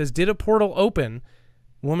middle, it says, did a portal open?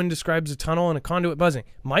 Woman describes a tunnel and a conduit buzzing.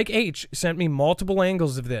 Mike H sent me multiple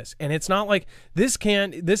angles of this. And it's not like this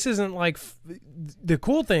isn't like, the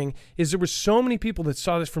cool thing is there were so many people that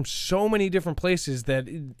saw this from so many different places that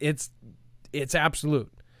it's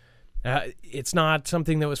absolute. It's not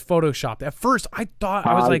something that was photoshopped. At first, I thought,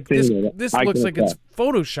 I was like, this looks like it's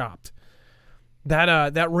photoshopped.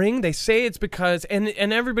 That ring, they say it's because, and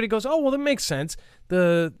everybody goes, oh, well, that makes sense.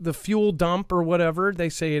 The fuel dump or whatever they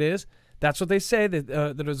say it is. That's what they say,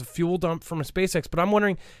 that it was a fuel dump from a SpaceX. But I'm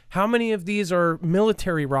wondering how many of these are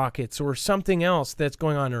military rockets or something else that's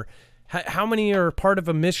going on, or how many are part of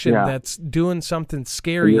a mission that's doing something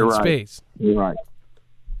scary in space. You're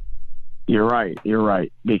right.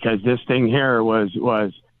 Because this thing here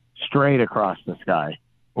was straight across the sky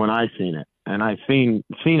when I seen it, and I've seen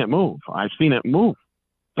it move. I've seen it move.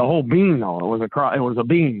 The whole beam, though, it was a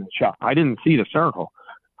beam shot. I didn't see the circle.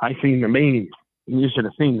 I seen the beam. You should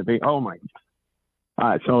have seen the beam. Oh my!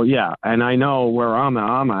 So yeah, and I know where I'm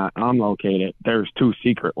located. There's 2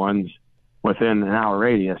 secret ones within an hour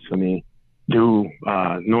radius of me, due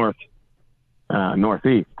northeast.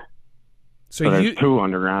 So there's 2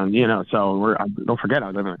 underground, so don't forget, I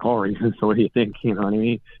live in a coal region, so what do you think, you know what I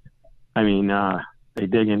mean? I mean, they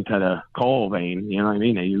dig into the coal vein, you know what I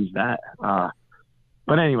mean? They use that.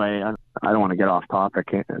 But anyway, I don't want to get off topic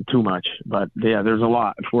too much, but yeah, there's a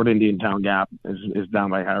lot. Fort Indian Town Gap is down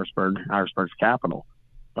by Harrisburg. Harrisburg's capital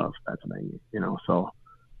of Pennsylvania, so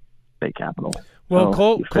state capital. Well,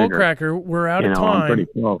 so Coal Cracker, we're out of time. I'm pretty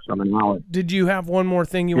close. I'm in knowledge. Did you have one more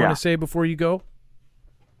thing you want to say before you go?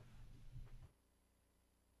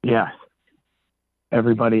 Yes.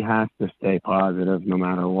 Everybody has to stay positive no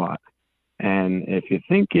matter what. And if you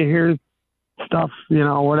think you hear stuff,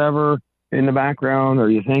 whatever in the background, or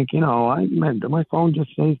you think, did my phone just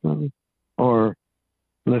say something? Or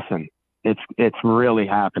listen, it's really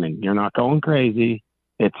happening. You're not going crazy.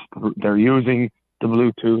 They're using the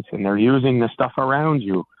Bluetooth and they're using the stuff around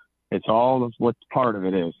you. It's all of what part of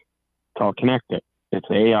it is. It's all connected. It's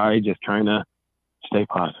AI just trying to stay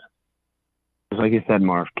positive. Just like you said,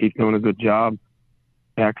 Marv, keep doing a good job.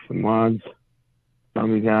 X and mods,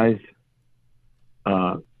 some of you guys.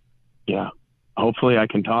 Hopefully I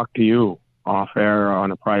can talk to you off air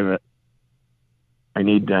on a private. I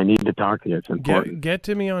need to talk to you. It's important. Get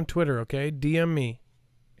to me on Twitter, okay? DM me,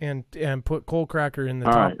 and put Coal Cracker in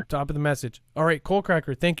the top of the message. All right, Coal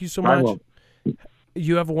Cracker, thank you so much.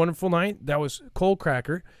 you have a wonderful night. That was Cold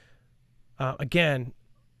Cracker. Again,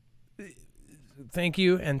 thank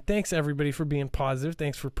you, and thanks everybody for being positive.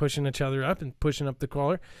 Thanks for pushing each other up and pushing up the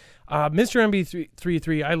caller. Mr.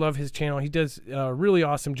 MB33, I love his channel. He does a really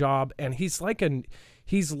awesome job, and he's like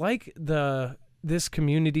this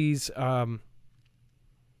community's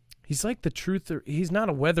he's like the truth. He's not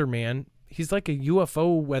a weatherman. He's like a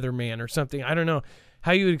UFO weatherman or something. I don't know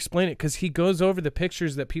how you would explain it, because he goes over the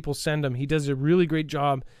pictures that people send him. He does a really great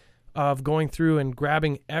job of going through and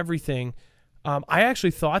grabbing everything. I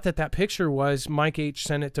actually thought that picture was Mike H.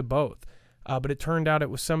 sent it to both, but it turned out it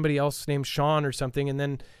was somebody else named Sean or something, and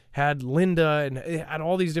then had Linda, and it had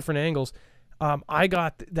all these different angles. I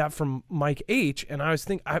got that from Mike H., and I was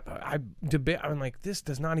thinking, I'm like, this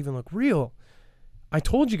does not even look real. I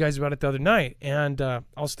told you guys about it the other night, and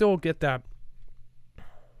I'll still get that.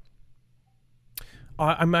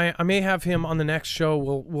 I may have him on the next show.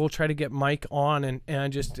 We'll try to get Mike on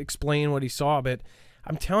and just explain what he saw, but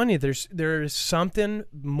I'm telling you, there is something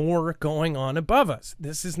more going on above us.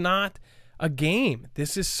 This is not a game.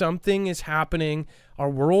 This is something is happening. Our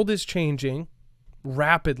world is changing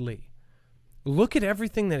rapidly. Look at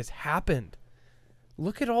everything that has happened.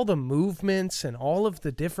 Look at all the movements and all of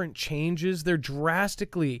the different changes. They're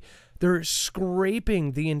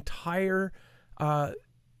scraping the entire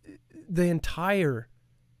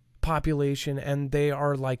population, and they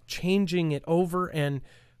are like changing it over and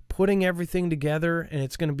putting everything together, and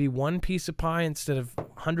it's going to be one piece of pie instead of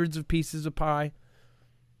hundreds of pieces of pie.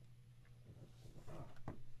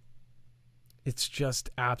 It's just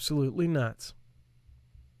absolutely nuts.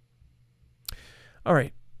 All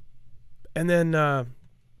right. And then,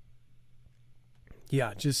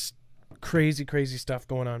 yeah, just crazy, crazy stuff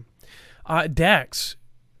going on. Dex,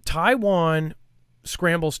 Taiwan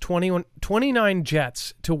scrambles 29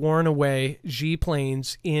 jets to warn away Xi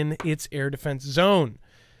planes in its air defense zone.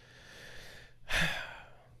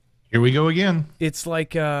 Here we go again. It's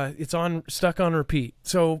like it's stuck on repeat.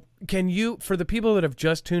 So can you, for the people that have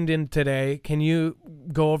just tuned in today, can you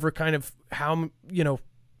go over kind of how,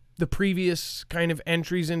 the previous kind of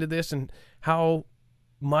entries into this and how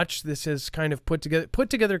much this has kind of put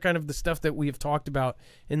together kind of the stuff that we have talked about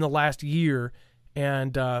in the last year,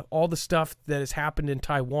 and all the stuff that has happened in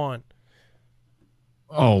Taiwan?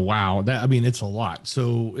 Oh, wow. It's a lot.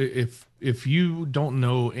 So if you don't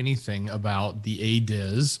know anything about the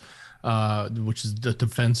ADIZ, which is the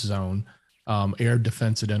defense zone, air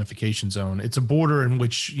defense identification zone, it's a border in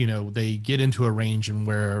which, they get into a range and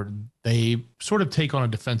where they sort of take on a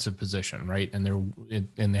defensive position, right? And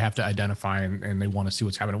they have to identify and they want to see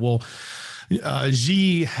what's happening. Well,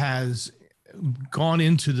 Xi has gone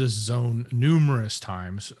into this zone numerous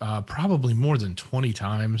times, probably more than 20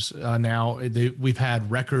 times now. We've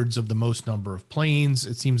had records of the most number of planes.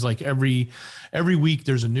 It seems like every week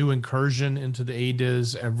there's a new incursion into the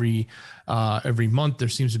ADIZ. Every month there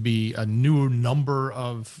seems to be a new number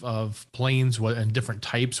of planes and different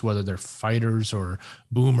types, whether they're fighters or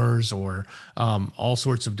boomers or all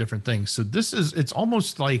sorts of different things. So it's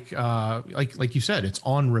almost like you said, it's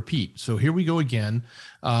on repeat. So here we go again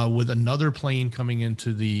with another plane coming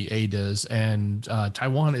into the ADIZ, and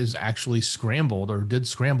Taiwan is actually did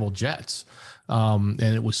scramble jets, and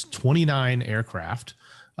it was 29 aircraft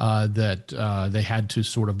that they had to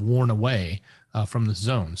sort of warn away from the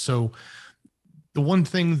zone. So the one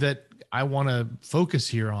thing that I want to focus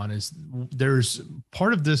here on is there's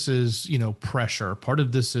part of this is, pressure. Part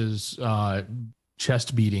of this is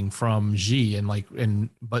chest beating from Xi,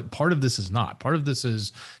 but part of this is not. Part of this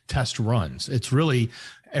is test runs. It's really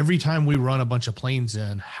every time we run a bunch of planes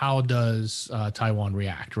in, how does Taiwan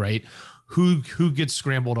react, right? Who gets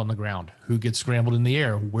scrambled on the ground? Who gets scrambled in the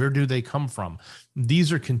air? Where do they come from?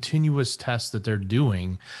 These are continuous tests that they're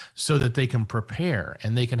doing so that they can prepare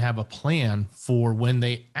and they can have a plan for when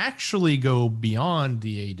they actually go beyond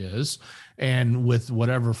the ADIZ and with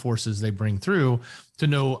whatever forces they bring through, to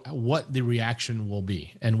know what the reaction will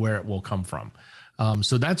be and where it will come from.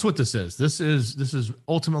 So that's what this is. This is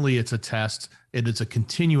ultimately, it's a test. It is a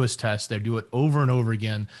continuous test. They do it over and over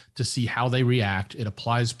again to see how they react. It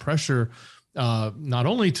applies pressure not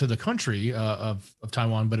only to the country of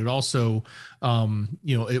Taiwan, but it also,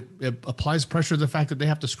 it applies pressure to the fact that they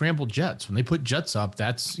have to scramble jets. When they put jets up,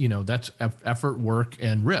 that's effort, work,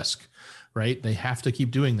 and risk, right? They have to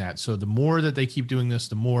keep doing that. So the more that they keep doing this,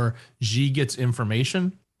 the more Xi gets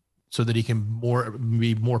information, so that he can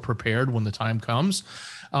be more prepared when the time comes,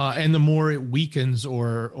 and the more it weakens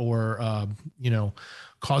or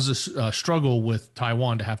causes struggle with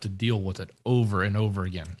Taiwan to have to deal with it over and over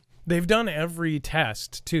again. They've done every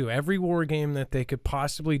test too, every war game that they could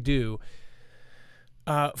possibly do.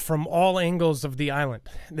 from all angles of the island.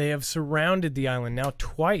 They have surrounded the island now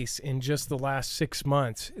twice in just the last 6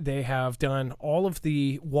 months. They have done all of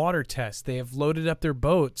the water tests. They have loaded up their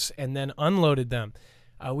boats and then unloaded them.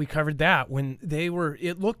 We covered that when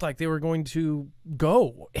it looked like they were going to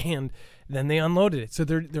go, and then they unloaded it. So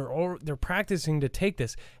they're practicing to take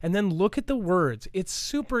this. And then look at the words. It's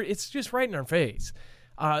just right in our face.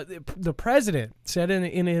 The president said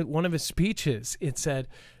in one of his speeches, it said,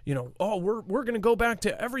 oh, we're going to go back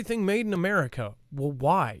to everything made in America. Well,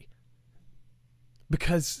 why?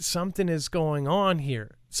 Because something is going on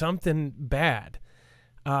here, something bad.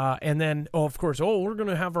 And then, of course, we're going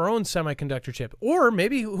to have our own semiconductor chip. Or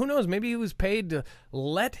maybe, who knows, maybe he was paid to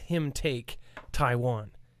let him take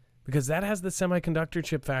Taiwan, because that has the semiconductor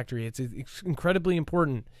chip factory. It's incredibly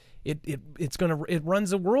important. It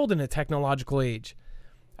runs the world in a technological age.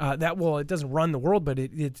 It doesn't run the world, but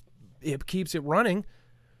it keeps it running.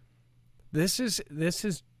 This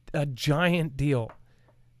is a giant deal,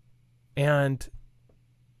 and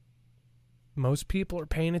most people are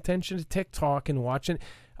paying attention to TikTok and watching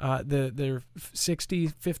their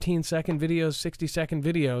 15-second videos, 60-second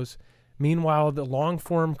videos. Meanwhile, the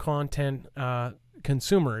long-form content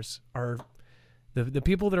consumers are the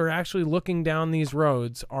people that are actually looking down these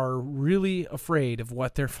roads are really afraid of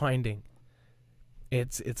what they're finding.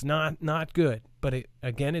 It's not good, but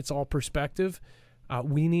again, it's all perspective.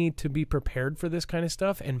 We need to be prepared for this kind of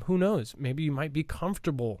stuff, and who knows, maybe you might be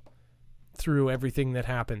comfortable through everything that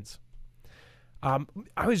happens.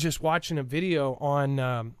 I was just watching a video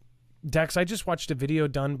on Dex. I just watched a video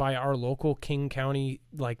done by our local King County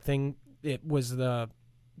thing. It was the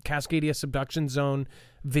Cascadia Subduction Zone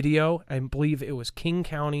video. I believe it was King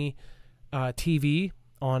County TV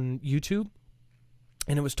on YouTube.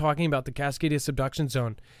 And it was talking about the Cascadia Subduction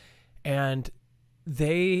Zone. And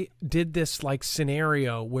they did this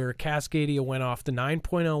scenario where Cascadia went off, the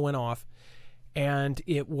 9.0 went off, and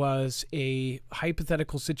it was a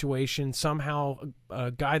hypothetical situation. Somehow a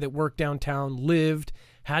guy that worked downtown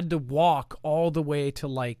had to walk all the way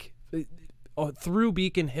to through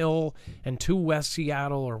Beacon Hill and to West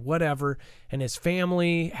Seattle or whatever, and his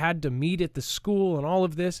family had to meet at the school and all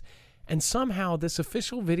of this. And somehow this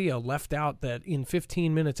official video left out that in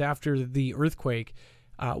 15 minutes after the earthquake,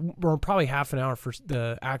 or probably half an hour for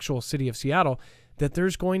the actual city of Seattle, that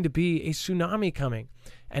there's going to be a tsunami coming.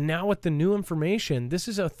 And now with the new information, this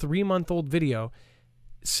is a 3-month-old video.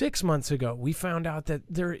 6 months ago, we found out that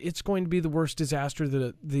it's going to be the worst disaster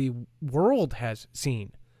that the world has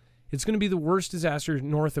seen. It's going to be the worst disaster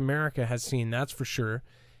North America has seen, that's for sure.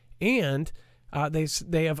 And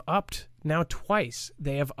they have upped now twice.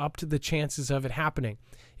 They have upped the chances of it happening.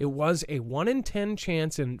 It was a 1 in 10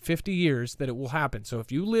 chance in 50 years that it will happen. So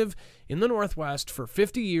if you live in the Northwest for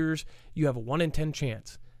 50 years, you have a 1 in 10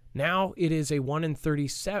 chance. Now it is a 1 in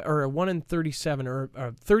 37 or a 1 in 37 or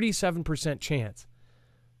a 37% chance.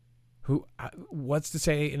 What's to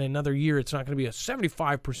say in another year it's not going to be a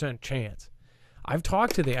 75% chance? I've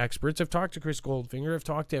talked to the experts. I've talked to Chris Goldfinger. I've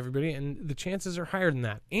talked to everybody, and the chances are higher than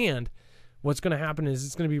that. And what's going to happen is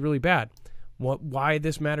it's going to be really bad. Why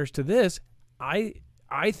this matters to this,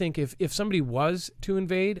 I think if somebody was to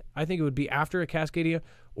invade, I think it would be after a Cascadia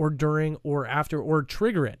or during or after or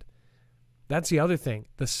trigger it. That's the other thing.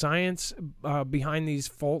 The science behind these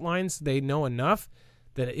fault lines, they know enough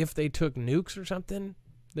that if they took nukes or something,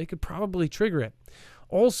 they could probably trigger it.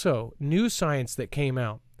 Also, new science that came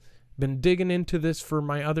out. Been digging into this for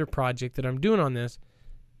my other project that I'm doing on this.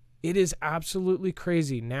 It is absolutely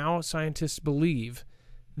crazy. Now scientists believe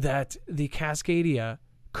that the Cascadia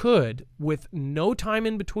could, with no time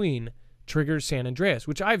in between, trigger San Andreas,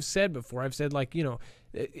 which I've said before. I've said,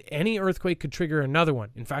 any earthquake could trigger another one.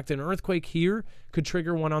 In fact, an earthquake here could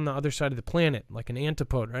trigger one on the other side of the planet, like an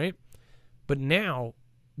antipode, right? But now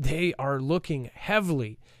they are looking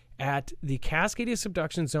heavily at the Cascadia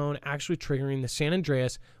Subduction Zone actually triggering the San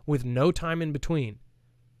Andreas with no time in between.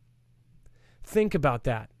 Think about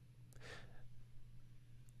that.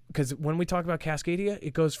 Because when we talk about Cascadia,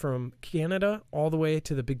 it goes from Canada all the way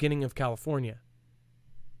to the beginning of California.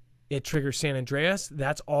 It triggers San Andreas.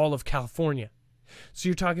 That's all of California. So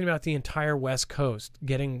you're talking about the entire West Coast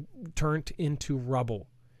getting turned into rubble.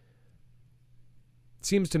 It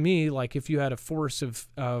seems to me like if you had a force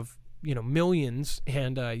of millions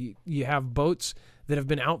and you have boats that have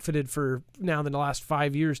been outfitted for now the last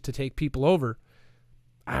 5 years to take people over,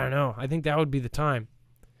 I don't know. I think that would be the time.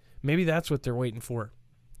 Maybe that's what they're waiting for.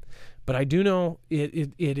 But I do know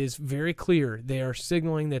it is very clear they are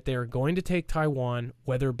signaling that they are going to take Taiwan,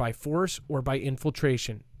 whether by force or by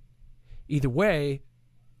infiltration. Either way,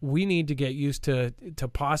 we need to get used to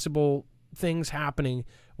possible things happening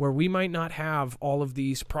where we might not have all of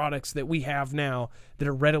these products that we have now that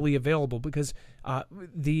are readily available, because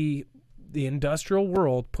the industrial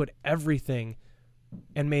world put everything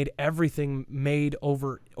and made everything made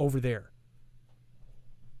over there.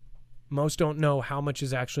 Most don't know how much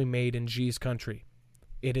is actually made in G's country.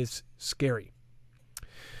 It is scary.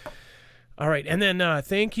 All right, and then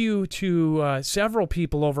thank you to several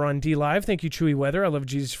people over on DLive. Thank you, Chewy Weather, I Love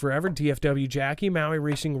Jesus Forever, DFW Jackie, Maui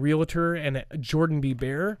Racing Realtor, and Jordan B.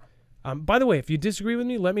 Bear. By the way, if you disagree with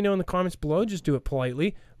me, let me know in the comments below. Just do it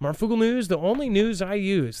politely. Marfoogle News, the only news I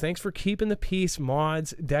use. Thanks for keeping the peace,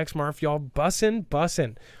 mods. Dex, Marf, y'all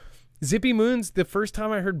bussin'. Zippy Moons, the first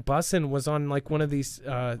time I heard bussin' was on like one of these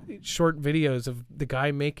short videos of the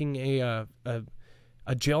guy making a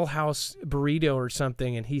jailhouse burrito or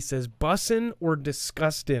something, and he says bussin' or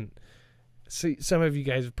disgustin'. See, some of you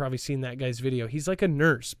guys have probably seen that guy's video. He's like a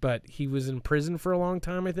nurse, but he was in prison for a long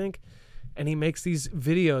time, I think. And he makes these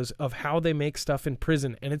videos of how they make stuff in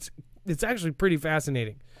prison, and it's actually pretty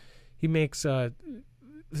fascinating. He makes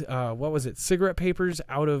cigarette papers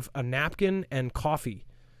out of a napkin and coffee.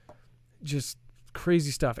 Just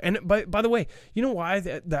crazy stuff. And by the way, you know why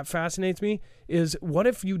that fascinates me is, what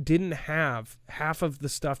if you didn't have half of the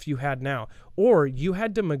stuff you had now, or you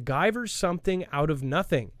had to MacGyver something out of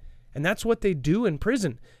nothing? And that's what they do in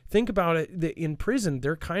prison. Think about it. In prison,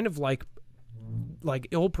 they're kind of like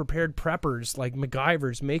ill-prepared preppers, like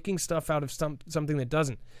MacGyvers, making stuff out of something that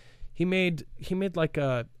doesn't. He made like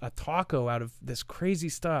a taco out of this crazy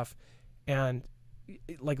stuff, and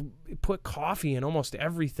like put coffee in almost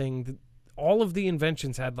everything. All of the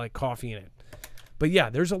inventions had like coffee in it. But yeah,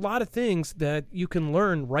 there's a lot of things that you can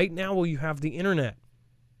learn right now while you have the internet.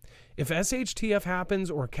 If SHTF happens,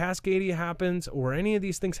 or Cascadia happens, or any of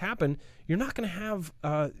these things happen, you're not going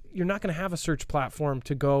to have a search platform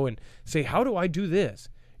to go and say, how do I do this?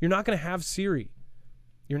 You're not going to have Siri.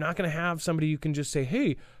 You're not going to have somebody you can just say,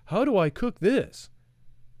 hey, how do I cook this?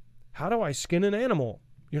 How do I skin an animal?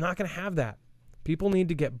 You're not going to have that. People need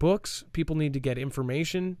to get books. People need to get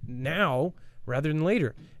information now rather than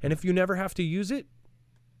later. And if you never have to use it,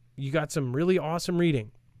 you got some really awesome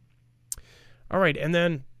reading. All right, and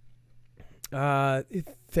then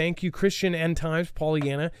thank you, Christian End Times,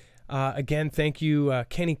 Pollyanna. Again, thank you,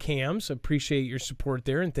 Kenny Cams. Appreciate your support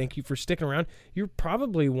there, and thank you for sticking around. You're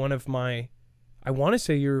probably one of my, I want to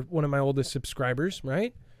say you're one of my oldest subscribers,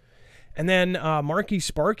 right? And then Marky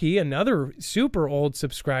Sparky, another super old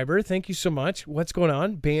subscriber. Thank you so much. What's going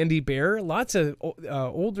on? Bandy Bear. Lots of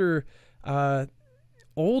older,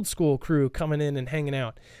 old school crew coming in and hanging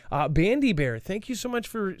out. Bandy Bear, thank you so much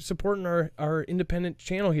for supporting our independent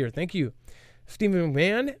channel here. Thank you. Stephen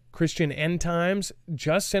McMahon, Christian End Times,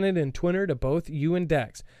 just sent it in Twitter to both you and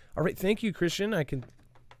Dex. All right, thank you, Christian. I can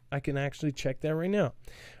actually check that right now.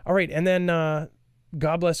 All right, and then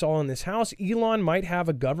God bless all in this house. Elon might have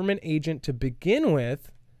a government agent to begin with,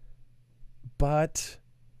 but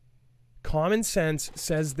common sense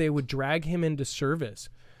says they would drag him into service.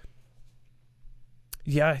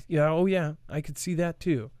 Yeah, oh yeah, I could see that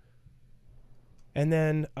too. And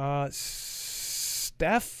then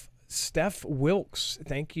Steph Wilkes,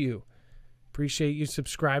 thank you. Appreciate you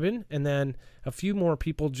subscribing. And then a few more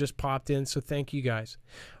people just popped in, so thank you guys.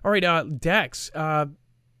 All right, Dex,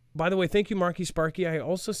 by the way, thank you, Marky Sparky. I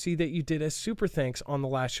also see that you did a super thanks on the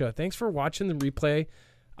last show. Thanks for watching the replay.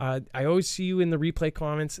 I always see you in the replay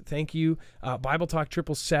comments. Thank you. Bible Talk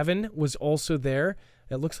 777 was also there.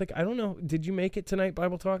 It looks like, I don't know, did you make it tonight,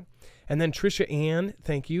 Bible Talk? And then Trisha Ann,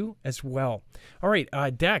 thank you as well. All right,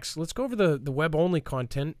 Dex, let's go over the web-only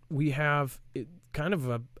content. We have kind of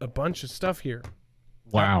a bunch of stuff here.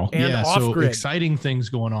 Wow. And yeah, so off-grid. Exciting things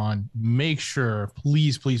going on. Make sure,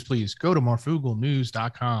 please go to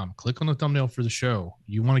marfooglenews.com. Click on the thumbnail for the show.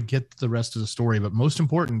 You want to get the rest of the story, but most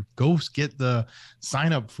important, go get the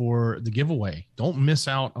sign up for the giveaway. Don't miss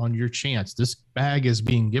out on your chance. This bag is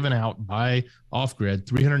being given out by Off-Grid,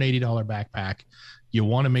 $380 backpack. You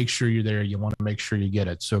want to make sure you're there. You want to make sure you get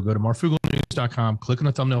it. So go to marfooglenews.com, click on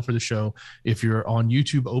the thumbnail for the show. If you're on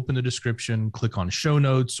YouTube, open the description, click on show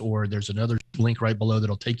notes, or there's another link right below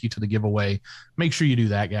that'll take you to the giveaway. Make sure you do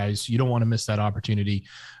that, guys. You don't want to miss that opportunity.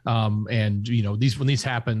 And you know, when these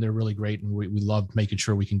happen, they're really great, and we love making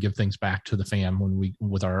sure we can give things back to the fam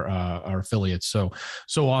with our affiliates. So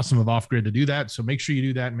awesome of Off-Grid to do that. So make sure you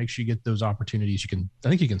do that, and make sure you get those opportunities. I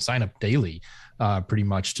think you can sign up daily pretty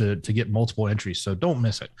much to get multiple entries. So don't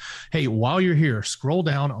miss it. Hey, while you're here, scroll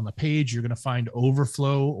down on the page. You're going to find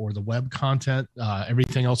overflow or the web content,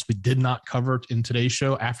 everything else we did not cover in today's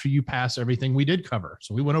show after you pass everything we did cover.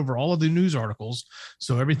 So we went over all of the news articles.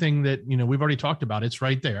 So everything that, we've already talked about, it's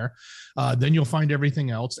right there. Then you'll find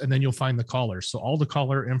everything else, and then you'll find the callers. So all the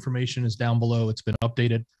caller information is down below. It's been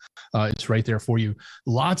updated. It's right there for you.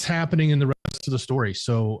 Lots happening in the rest of the story.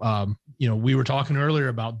 So, we were talking earlier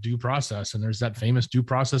about due process, and there's that famous due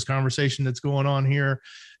process conversation that's going on here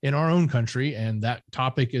in our own country. And that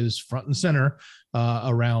topic is front and center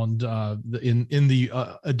around in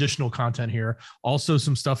the additional content here. Also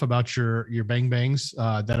some stuff about your bang bangs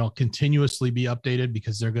that'll continuously be updated,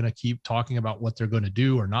 because they're going to keep talking about what they're going to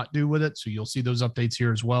do or not do with it. So you'll see those updates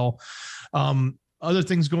here as well. Other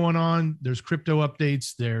things going on, there's crypto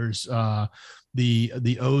updates. There's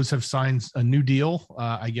the O's have signed a new deal,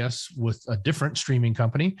 I guess, with a different streaming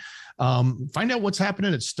company. Find out what's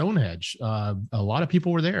happening at Stonehenge. A lot of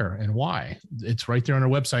people were there, and why. It's right there on our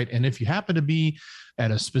website. And if you happen to be at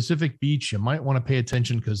a specific beach, you might want to pay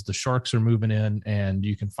attention, because the sharks are moving in, and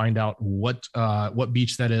you can find out what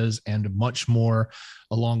beach that is, and much more,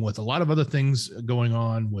 along with a lot of other things going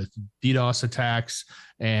on with DDoS attacks,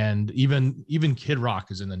 and even Kid Rock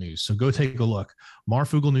is in the news. So go take a look.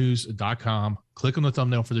 marfooglenews.com. Click on the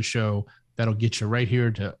thumbnail for the show. That'll get you right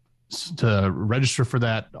here to register for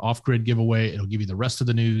that off-grid giveaway. It'll give you the rest of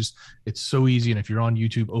the news. It's so easy. And if you're on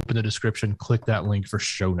YouTube, open the description, click that link for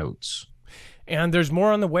show notes. And there's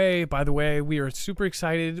more on the way. By the way, we are super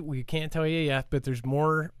excited. We can't tell you yet, but there's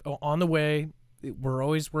more on the way. We're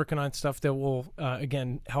always working on stuff that will,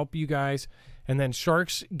 again, help you guys. And then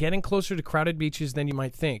sharks getting closer to crowded beaches than you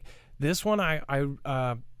might think. This one,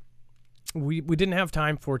 we didn't have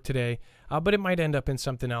time for today, but it might end up in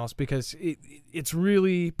something else, because it's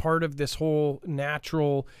really part of this whole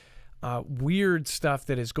natural weird stuff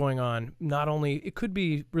that is going on. Not only it could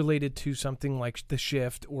be related to something like the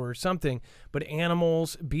shift or something, but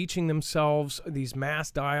animals beaching themselves, these mass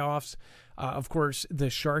die-offs. Of course, the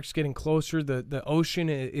sharks getting closer, the ocean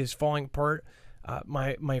is falling apart.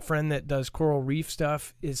 My friend that does coral reef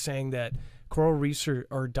stuff is saying that coral reefs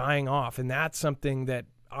are dying off, and that's something that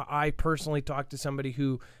I personally talked to somebody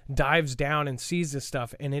who dives down and sees this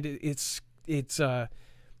stuff, and it's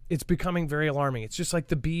becoming very alarming. It's just like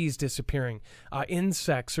the bees disappearing.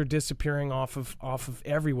 Insects are disappearing off of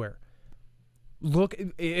everywhere. Look,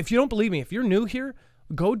 if you don't believe me, if you're new here,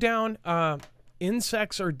 go down.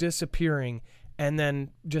 Insects are disappearing, and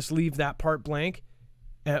then just leave that part blank.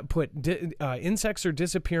 Put insects are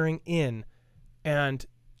disappearing in, and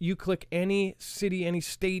you click any city, any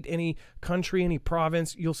state, any country, any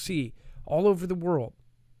province, you'll see all over the world,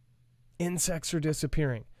 insects are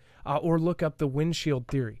disappearing. Or look up the windshield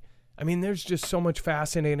theory. I mean, there's just so much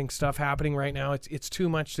fascinating stuff happening right now. It's too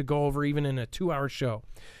much to go over even in a 2-hour show.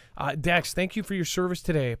 Dex, thank you for your service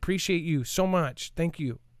today. Appreciate you so much. Thank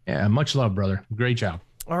you. Yeah, much love, brother. Great job.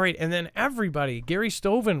 All right, and then everybody, Gary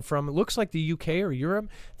Stoven from, it looks like the UK or Europe,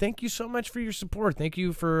 thank you so much for your support. Thank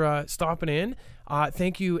you for stopping in.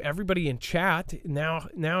 Thank you, everybody in chat.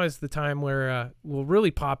 Now is the time where we'll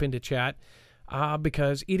really pop into chat,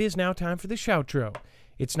 because it is now time for the shoutro.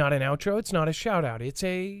 It's not an outro, it's not a shout-out, it's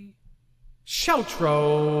a shoutro.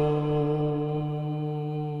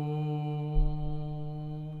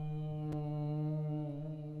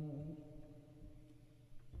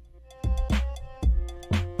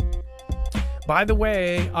 By the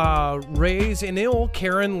way, Ray's and Ill,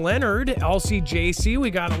 Karen Leonard, LCJC, we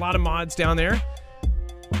got a lot of mods down there.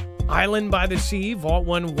 Island by the Sea, Vault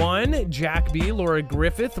 11, Jack B, Laura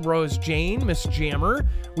Griffith, Rose Jane, Miss Jammer.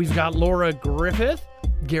 We've got Laura Griffith,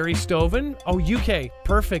 Gary Stoven. Oh, UK,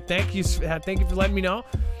 perfect. Thank you for letting me know.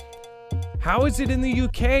 How is it in the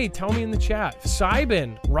UK? Tell me in the chat.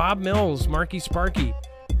 Sybin, Rob Mills, Marky Sparky.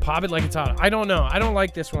 Pop it like it's hot. I don't know. I don't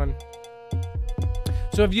like this one.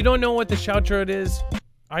 So if you don't know what the shoutro is,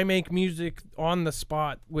 I make music on the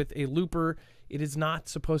spot with a looper. It is not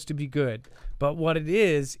supposed to be good. But what it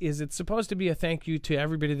is it's supposed to be a thank you to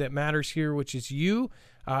everybody that matters here, which is you.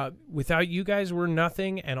 Without you guys, we're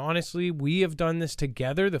nothing. And honestly, we have done this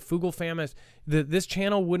together. The Foogle fam this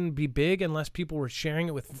channel wouldn't be big unless people were sharing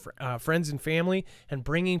it with friends and family and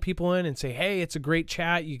bringing people in and say, hey, it's a great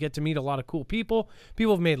chat. You get to meet a lot of cool people.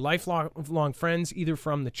 People have made lifelong friends either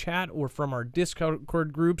from the chat or from our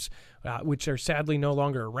Discord groups, which are sadly no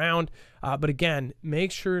longer around. But again,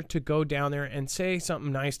 make sure to go down there and say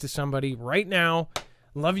something nice to somebody right now.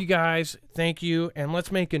 Love you guys. Thank you. And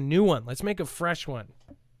let's make a new one. Let's make a fresh one.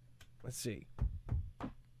 Let's see.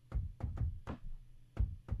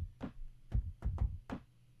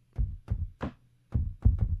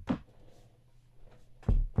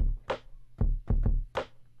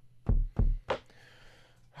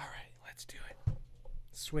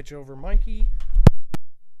 switch over Mikey.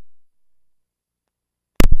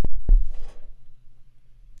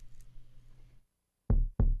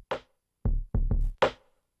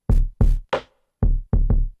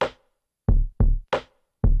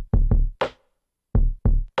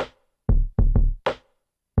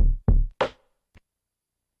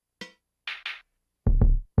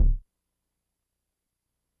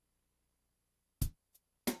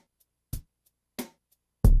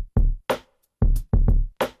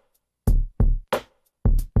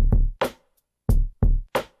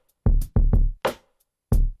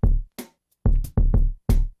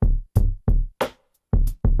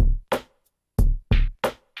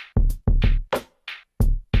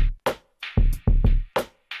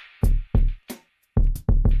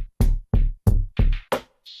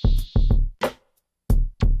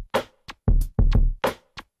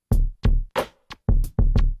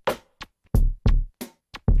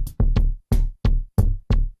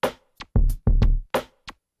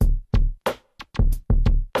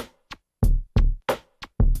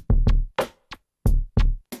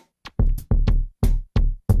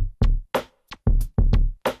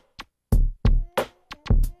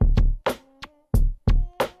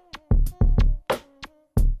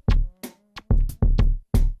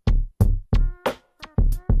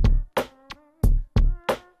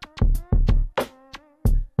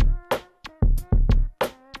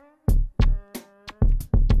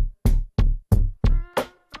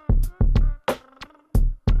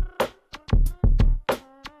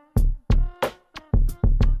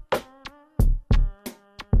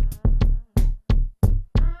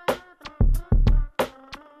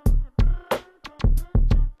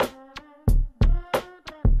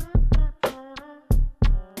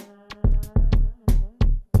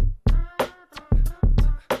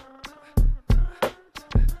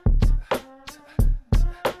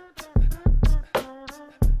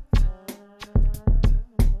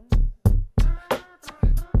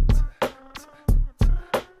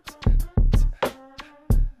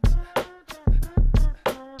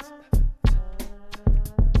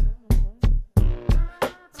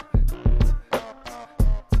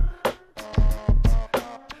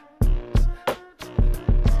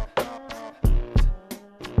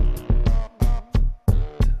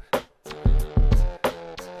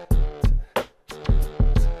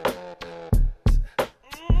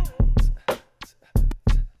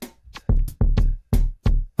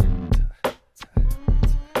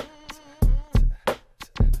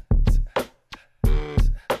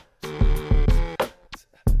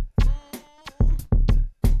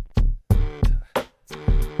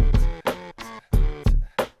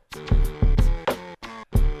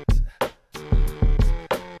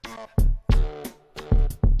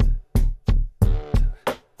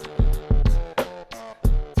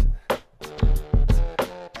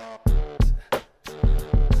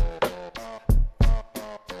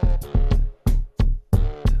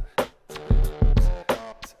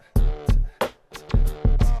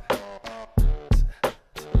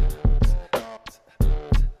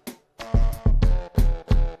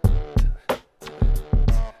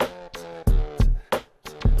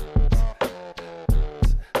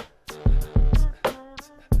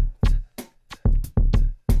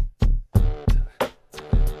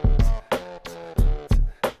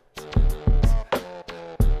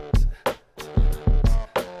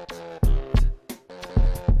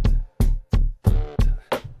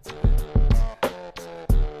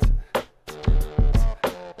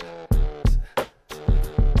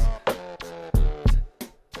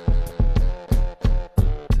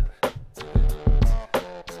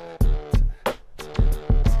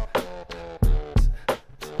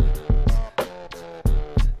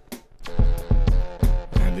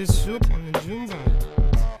 This soup on the Jumbo.